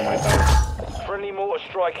die. One of them might die. Friendly mortar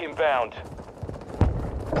strike inbound.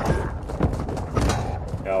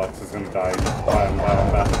 Yeah, Alex is gonna die. Buy him, buy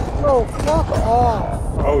him back. No, fuck off.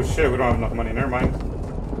 Oh shit, we don't have enough money. Never mind.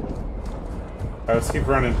 Alright, let's keep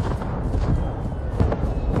running.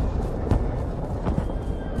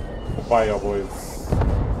 We'll buy y'all boys.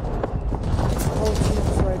 Whole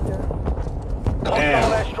team's right there.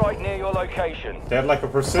 Damn. Strike near your location. They had like a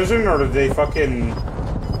precision, or did they fucking...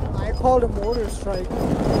 I called a mortar strike.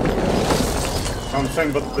 I'm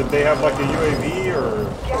saying, but did they have like a UAV, or...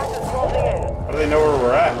 How do they know where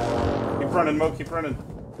we're at? Keep running, Mo, keep running.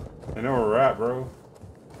 They know where we're at, bro.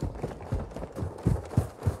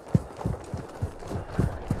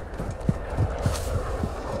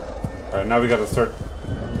 Alright, now we gotta start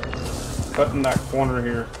cutting that corner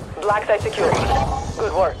here. Black site secure.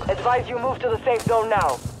 Good work. Advise you move to the safe zone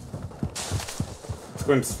now. It's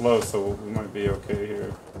going slow, so we might be okay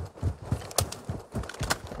here.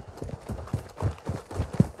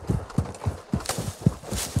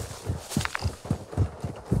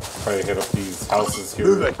 Probably hit up these houses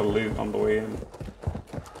here to loot on the way in.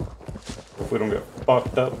 If we don't get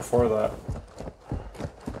fucked up before that.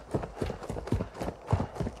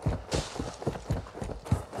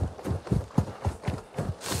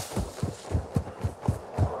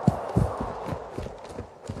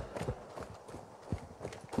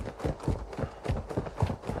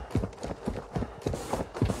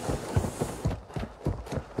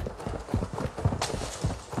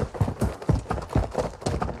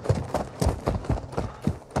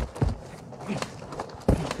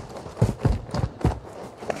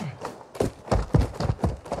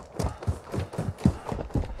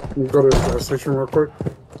 Go to the gas station real quick.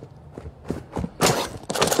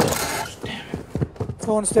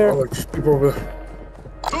 Someone's there. Oh, like people over there.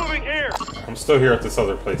 Moving here. I'm still here at this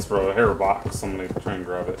other place, bro. I hear a box. Somebody try and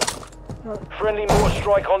grab it. Friendly more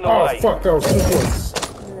strike on the Oh, way. fuck, that was too close.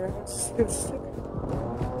 Yeah, it's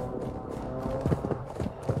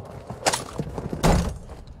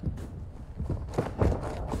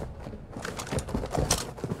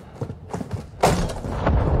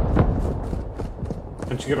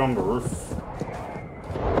Can't you get on the roof?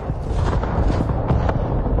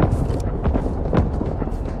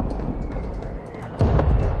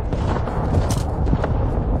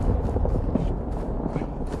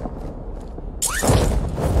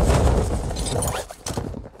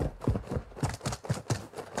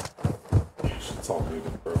 It's all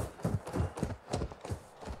muted, bro.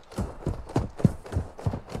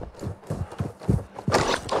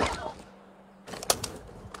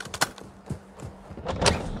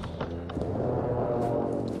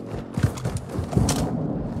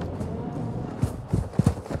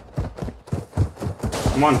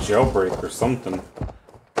 I'm on jailbreak or something.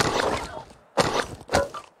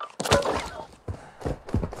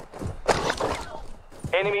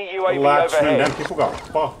 Enemy UAV Latchman, overhead. damn, people got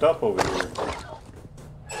fucked up over here.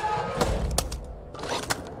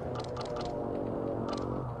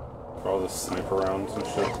 All this sniper rounds and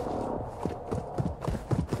shit.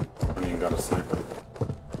 I ain't even got a sniper.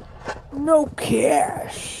 no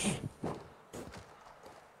cash.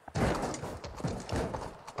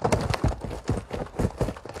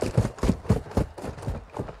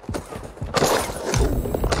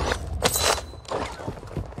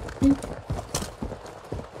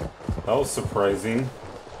 That was surprising.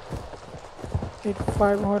 Need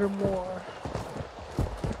 500 more.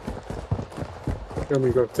 There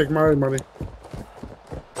we go. Take my money.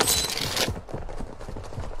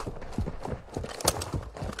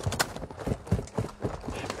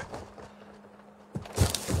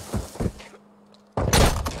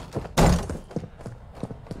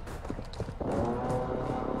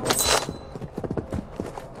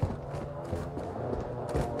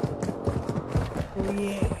 Oh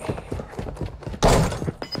yeah.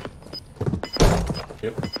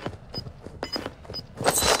 Yep.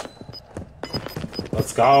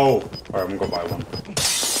 Let's go! Alright, I'm gonna go buy one.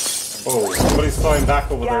 Oh, somebody's flying back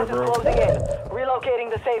over there, Gas is bro. closing in. Relocating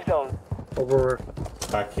the safe zone. Over.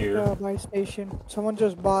 Back here. Buy station. Someone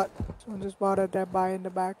just bought at that buy in the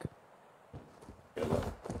back.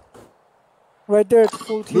 Right there, it's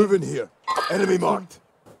full team. Move in here. Enemy marked.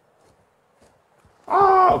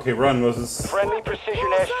 Ah! Okay, run, Moses. Friendly precision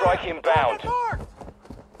airstrike inbound.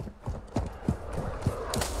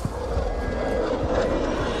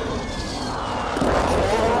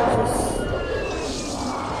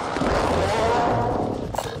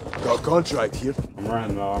 Got a contract here. I'm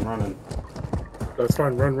running, though, I'm running. That's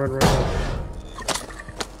fine. Run. I'm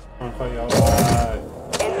gonna fight y'all alive.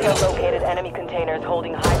 Intel located enemy containers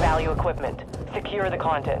holding high-value equipment. Secure the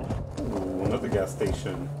contents. Ooh, another gas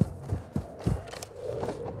station.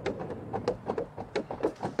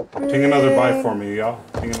 Ping another buy for me, y'all.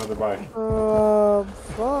 Ping another buy.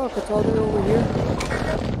 Fuck, it's all the way over here.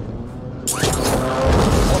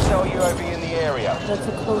 Hostile UAV in the area. That's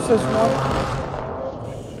the closest one.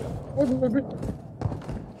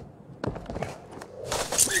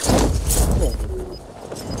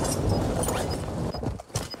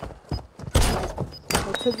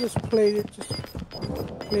 Let's just play it,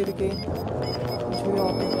 play the game. Until we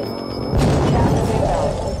all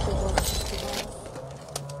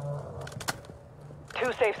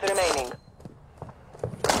Two safes remaining.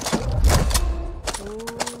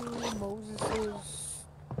 Oh, Moses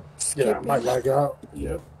is... Yeah, I might lag out.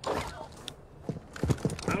 Yep.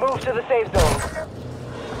 Move to the safe zone.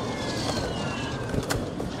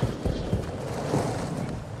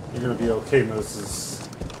 You're gonna be okay, Moses.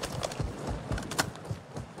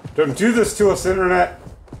 Don't do this to us, Internet!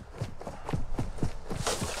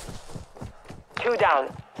 Two down.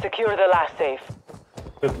 Secure the last safe.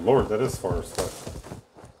 Good lord, that is far as fuck.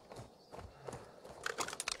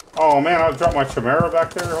 Oh man, I've dropped my Chimera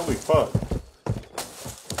back there? Holy fuck.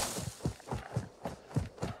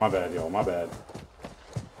 My bad, y'all, my bad.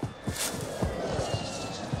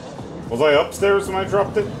 Was I upstairs when I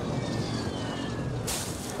dropped it?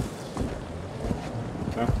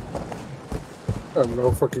 No? I have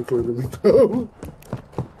no fucking clue to me go.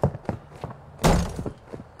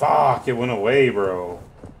 Fuck, it went away, bro.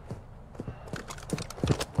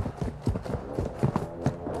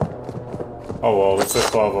 Oh well, at least I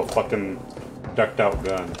still have a fucking ducked out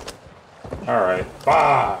gun. Alright,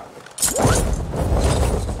 fuck!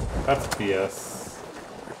 That's BS.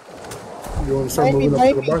 You want to start moving up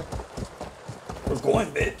to the bar? What's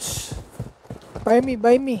going, bitch? Buy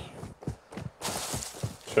me.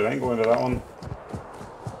 Shit, I ain't going to that one.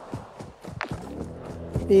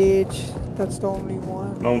 Bitch, that's the only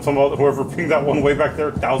one. No, I'm talking about whoever pinged that one way back there,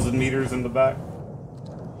 1,000 meters in the back. In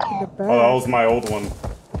the back? Oh, that was my old one.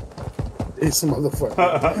 It's a motherfucker.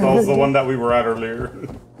 That was the one that we were at earlier.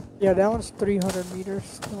 Yeah, that one's 300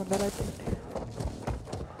 meters. The one that I picked.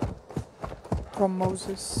 From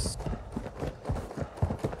Moses.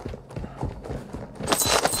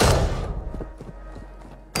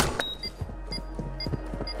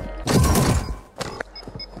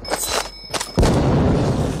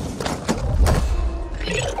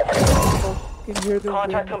 Can you hear the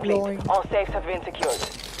Contract wind complete. blowing? All safes have been secured.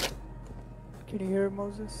 Can you hear it,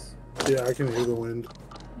 Moses? Yeah, I can hear the wind.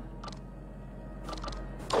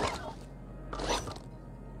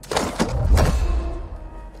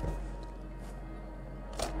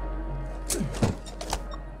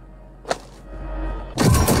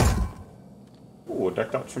 Ooh, a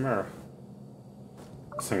decked out Chimera.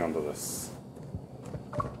 Let's hang on to this.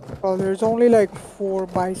 Oh, there's only like 4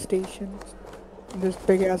 buy stations in this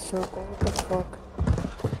big ass circle. What the fuck?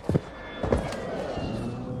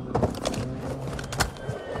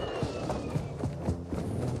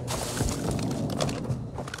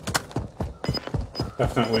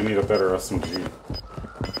 Definitely need a better SMG.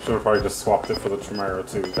 Should have probably just swapped it for the Chimera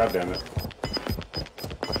too. God damn it.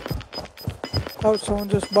 Oh, someone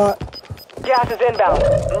just bought. Gas is inbound.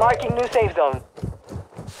 Marking new safe zone.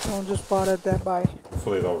 Someone just bought at that buy.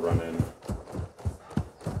 Hopefully they'll run in.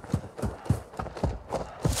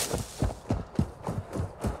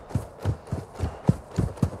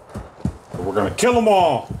 But we're gonna kill them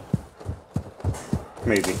all!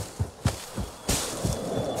 Maybe.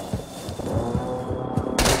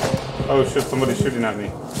 Oh shit, somebody's shooting at me.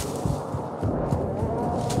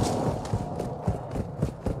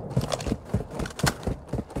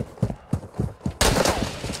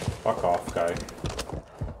 Fuck off, guy.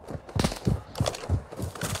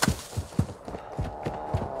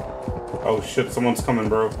 Oh shit, someone's coming,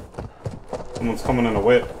 bro. Someone's coming in a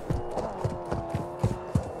whip.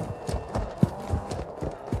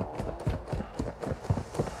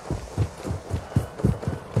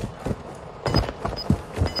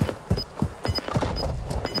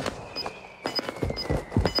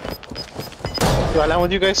 Do I land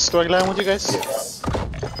with you guys? Do I land with you guys? Yes.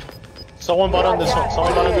 Someone bought on this one.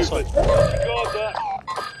 Someone bought on this one.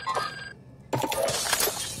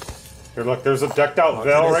 Here, look, there's a decked out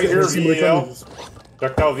Vel right here, VEL.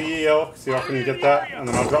 Decked out VEL. See how can you get that? And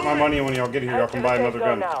then I'll drop my money, and when y'all get here, y'all can buy another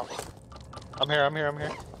gun. I'm here.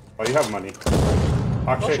 Oh, you have money.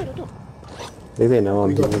 Akshay. I think they know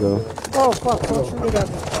I'm gonna go. Oh fuck, don't shoot it at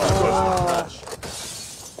me.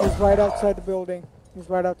 He's right outside the building. He's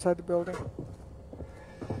right outside the building.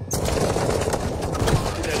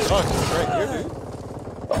 Oh, he's right here, dude.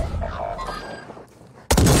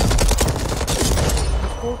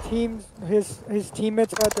 His full teams, his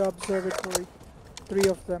teammates are at the observatory. 3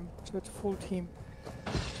 of them, so it's a full team.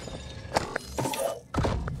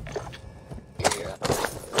 Yeah.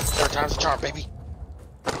 Third time's a charm, baby.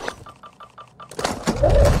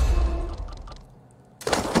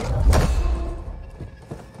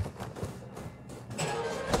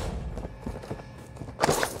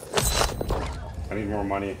 I need more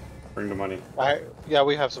money. Bring the money. Yeah,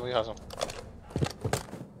 we have some.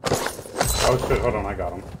 Oh shit, hold on, I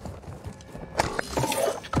got him.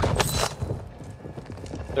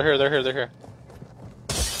 They're here.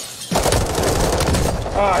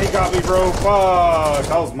 Ah, he got me, bro. Fuck,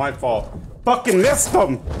 that was my fault. Fucking missed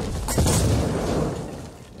him.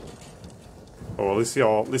 Oh, at least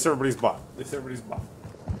everybody's bought.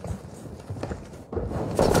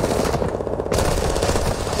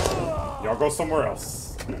 Y'all go somewhere else.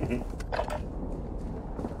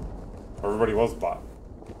 Everybody was bought.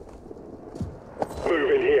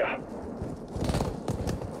 Move in here.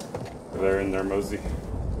 They're in there, Mosey.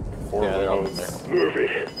 4 of those. Move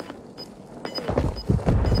it.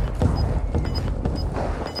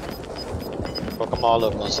 Fuck them all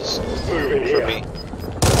up, Moses. Move in For here. me.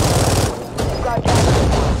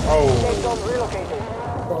 Safe zone relocated.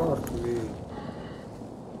 Fuck me.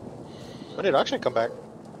 When did Akshay come back?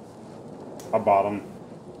 I bought him.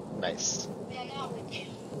 Nice.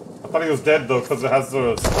 I thought he was dead though, because it has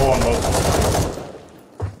the skull on those.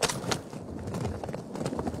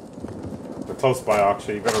 They're close by,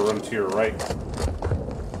 Akshay. You gotta run to your right.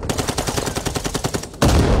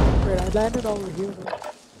 Wait, I landed over here though.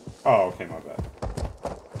 Oh, okay, my bad.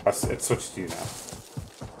 It switched to you now.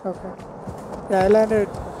 Okay. Yeah, I landed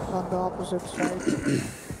on the opposite side.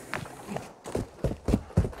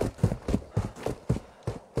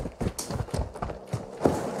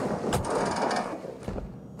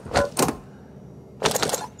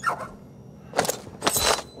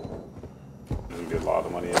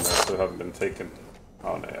 still haven't been taken.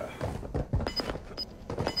 Oh, no, yeah.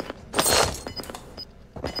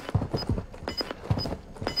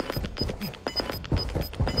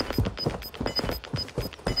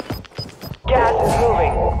 Gas is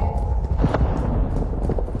moving.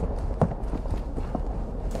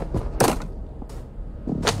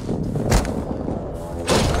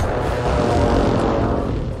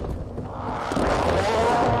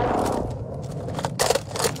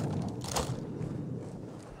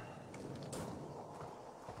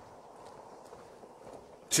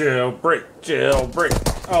 Jailbreak, jailbreak.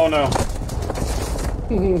 Oh no.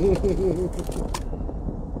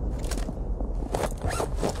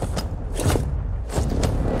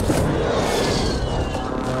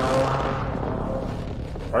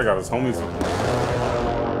 I got his homies.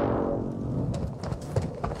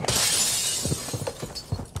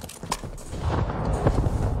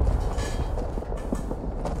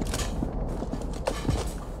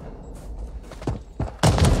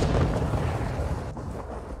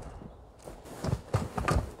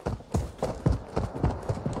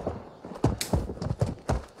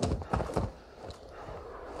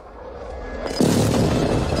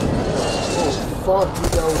 Fuck, you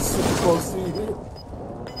that was super close to you.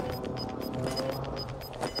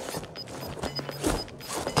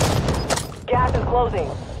 Gas is closing.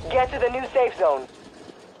 Get to the new safe zone.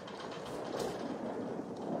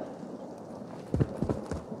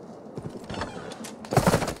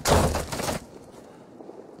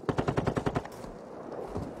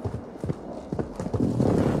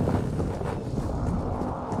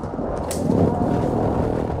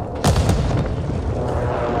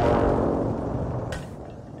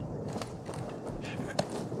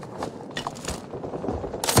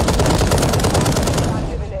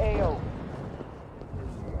 Active in the AO.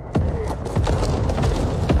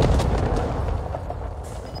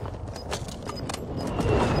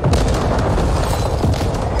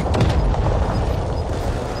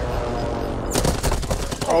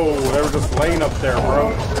 Oh, they were just laying up there,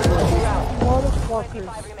 bro.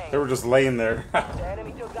 Motherfuckers. They were just laying there. The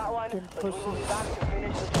enemy took that one, but we will be back to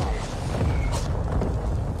finish the job.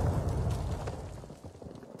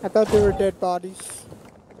 I thought they were dead bodies.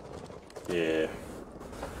 Yeah.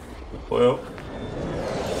 Well.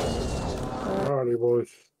 Alrighty, boys.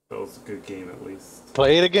 That was a good game, at least.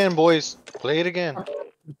 Play it again, boys. Play it again.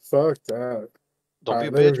 Fuck that. Don't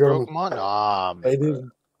Alright, be a there bitch, we go. bro. Come on. Nah, man. I did.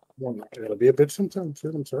 Well, I gotta be a bitch sometimes,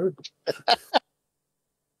 shit. I'm sorry.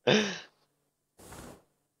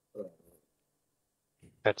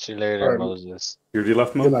 Catch you later, Alright. Moses. You already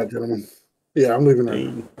left, Mo? Good night, gentlemen. Yeah, I'm leaving right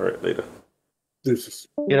now. Alright, later. Deuces.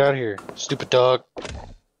 Get out of here, stupid dog.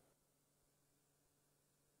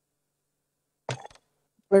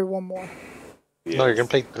 Play one more. Yeah. No, you're gonna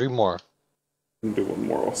play 3 more. I'm gonna do one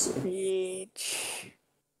more also. Bitch.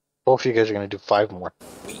 Both of you guys are gonna do 5 more.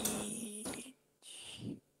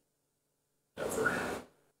 Never.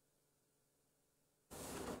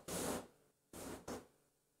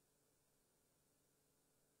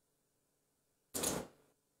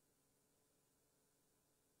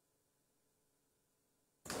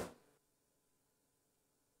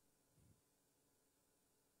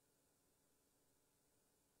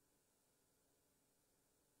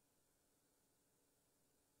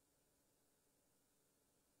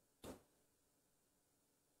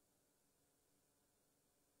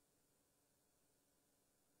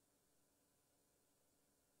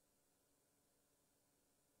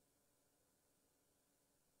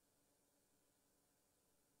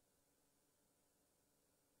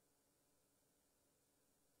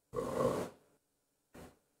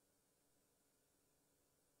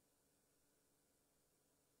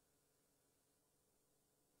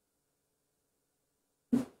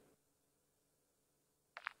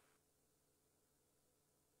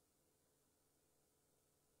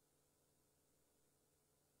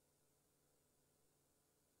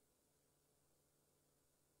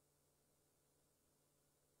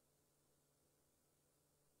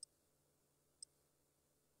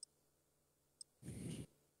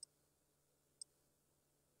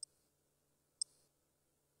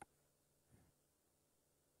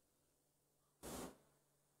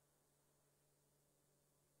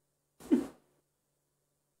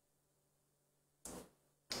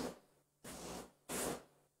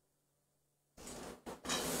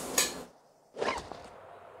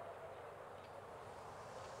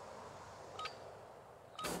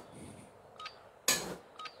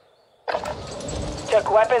 Check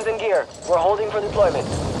weapons and gear. We're holding for deployment.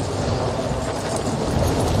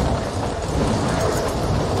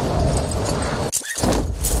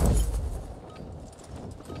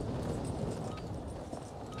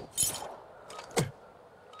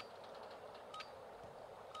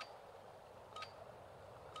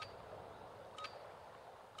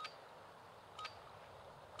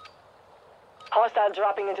 Hostile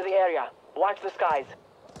dropping into the area. Watch the skies.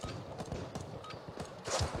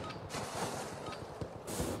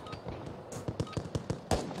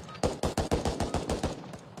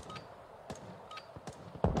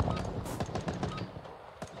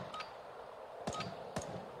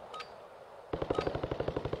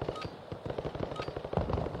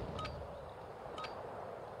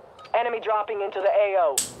 Enemy dropping into the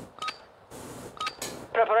AO.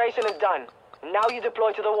 Preparation is done. Now you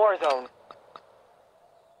deploy to the war zone.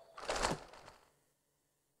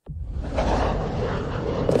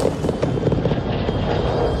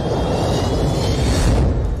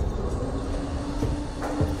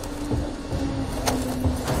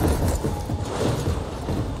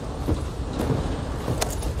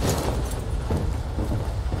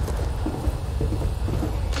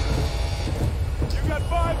 You got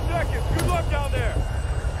 5 seconds. Good luck down there.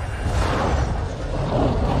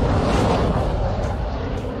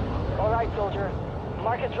 All right, soldier.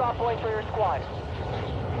 Mark a drop point for your squad.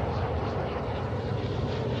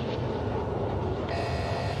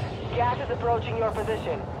 Gas is approaching your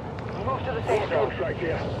position. Move to the safe zone. Right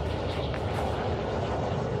here.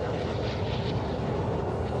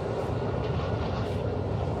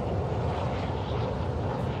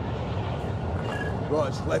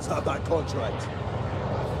 Right, let's have that contract.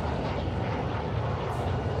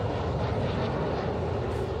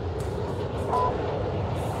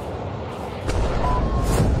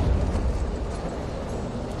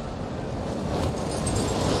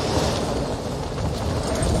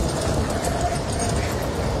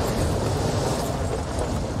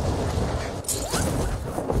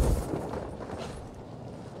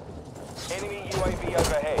 Enemy UAV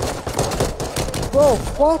overhead. Bro,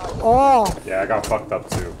 fuck off. Yeah, I got fucked up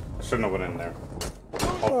too. I shouldn't have went in there.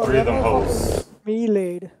 All 3 of them hoes.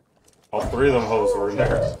 Meleeed. All 3 of them hoes were in there.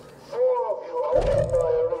 4 of you are in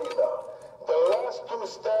my arena. The last 2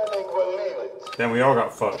 standing will leave it. Then we all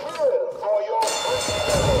got fucked. Kill for your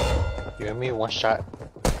freedom. You and me, one shot.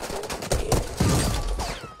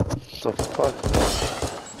 The fuck?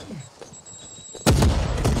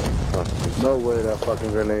 No way that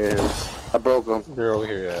fucking grenade is. I broke him. You're over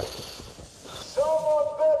here, yeah. Someone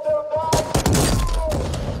better die.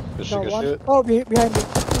 Good shit, good one. shit. Oh, behind me. What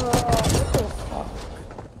the fuck?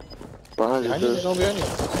 Behind you, Behind you, dude. no behind you.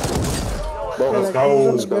 Bro, Let's Yeah, like,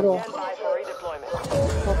 go. he's in the middle. Stand by for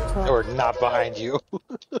redeployment. Up top. They were not behind you.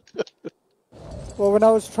 Well, when I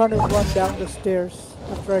was trying to run down the stairs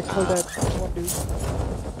after I killed that one dude.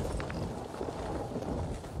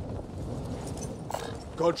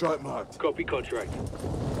 Contract marked. Copy contract.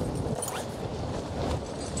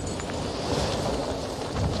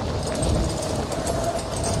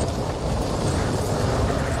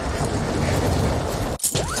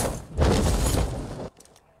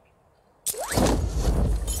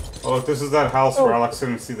 Oh, look, this is that house where Alex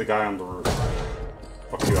couldn't see the guy on the roof.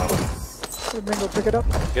 Fuck you, Alex. Hey, Mingo, pick it up.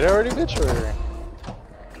 Get it already, bitch, or?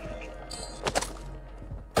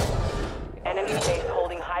 Enemy base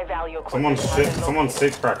holding high value equipment. Someone's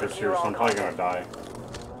safe crackers here, so I'm probably gonna die.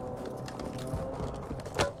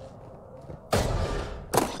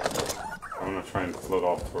 I'm gonna try and float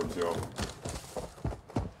off towards you.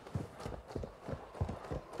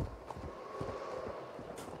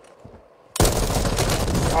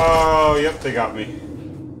 Oh, yep, they got me.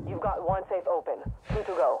 You've got one safe open. 2 to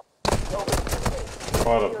go. Open safe.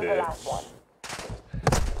 What a Here's the last one.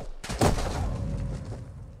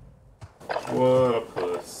 What a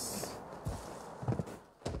puss.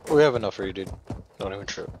 We have enough for you, dude. Don't even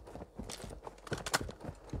trip.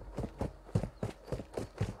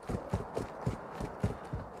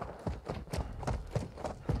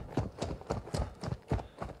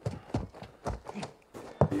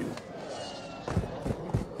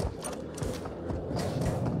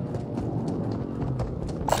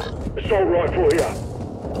 Assault rifle here.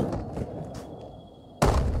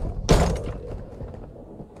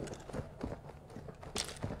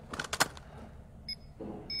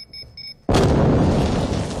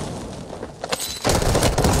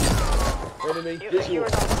 Enemy You visual.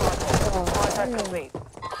 secured our contact. Contract complete.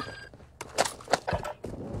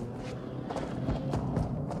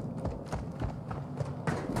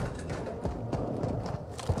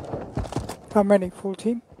 How many? Full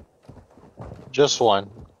team? Just one.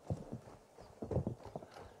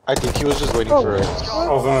 I think he was just waiting for it.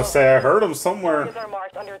 I was gonna say, I heard him somewhere. Targets are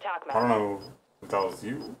marked under attack map. I don't know if that was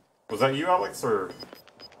you. Was that you, Alex, or?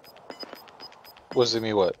 Was it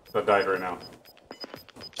me what? That died right now.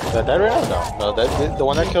 That died right now? No, that the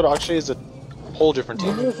one that killed Akshay is a whole different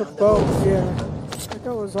team. Maybe it was a boat, yeah. That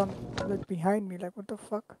guy was on, like, behind me, like, what the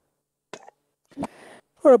fuck?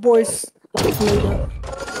 Alright, boys. Later.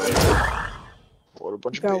 What a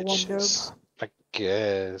bunch of Got bitches. I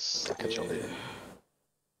guess. I'll catch y'all later.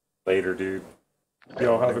 Later, dude.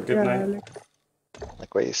 Y'all have a good night.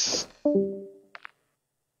 Likewise.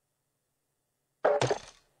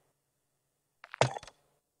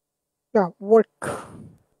 Got work.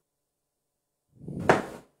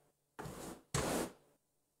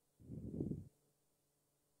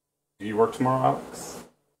 Do you work tomorrow, Alex?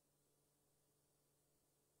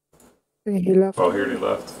 He left. Oh, he already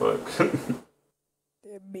left. Fuck.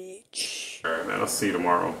 The bitch. Alright, man. I'll see you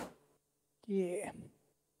tomorrow. Yeah.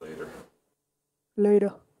 Later.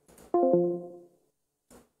 Later.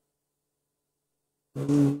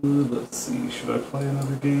 Let's see. Should I play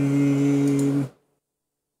another game?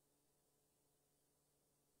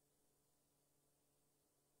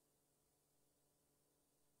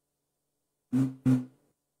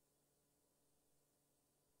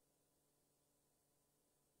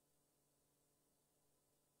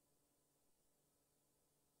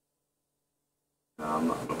 No, I'm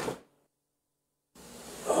not gonna play.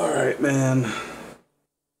 Alright, man.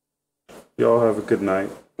 Y'all have a good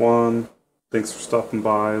night. Juan, thanks for stopping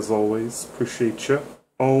by as always. Appreciate you.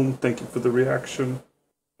 Thank you for the reaction.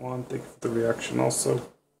 Juan, thank you for the reaction also.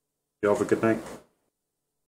 Y'all have a good night.